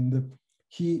 and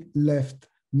he left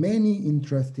many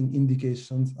interesting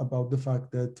indications about the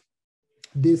fact that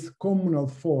this communal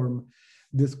form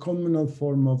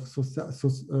of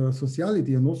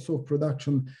sociality and also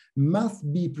production must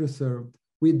be preserved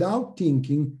without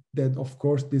thinking that, of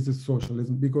course, this is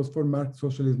socialism, because for Marx,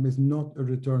 socialism is not a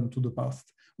return to the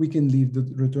past. We can leave the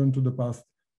return to the past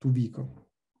to Vico.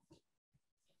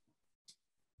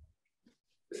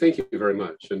 Thank you very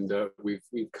much. And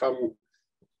we've come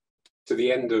to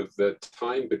the end of the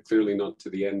time, but clearly not to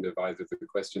the end of either the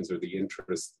questions or the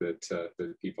interest that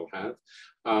people have.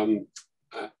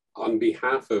 On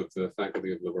behalf of the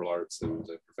Faculty of Liberal Arts and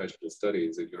Professional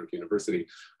Studies at York University,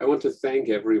 I want to thank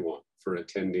everyone for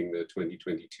attending the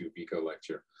 2022 Vico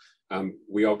Lecture.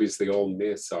 We obviously all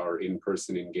miss our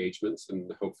in-person engagements,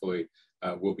 and hopefully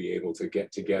we'll be able to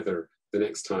get together the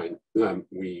next time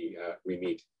we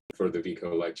meet for the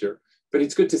Vico Lecture. But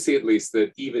it's good to see at least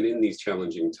that even in these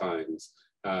challenging times,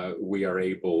 we are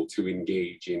able to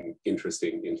engage in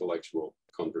interesting intellectual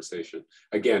conversation.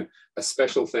 Again, a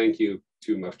special thank you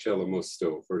to Marcello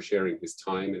Musto for sharing his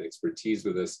time and expertise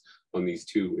with us on these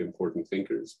two important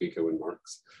thinkers, Vico and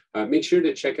Marx. Make sure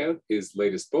to check out his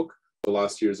latest book, The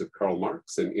Last Years of Karl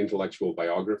Marx, an intellectual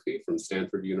biography from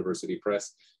Stanford University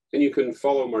Press. And you can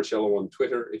follow Marcello on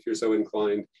Twitter if you're so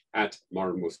inclined,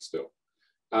 @marmusto.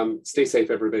 Stay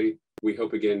safe, everybody. We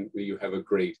hope again that you have a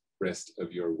great rest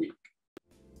of your week.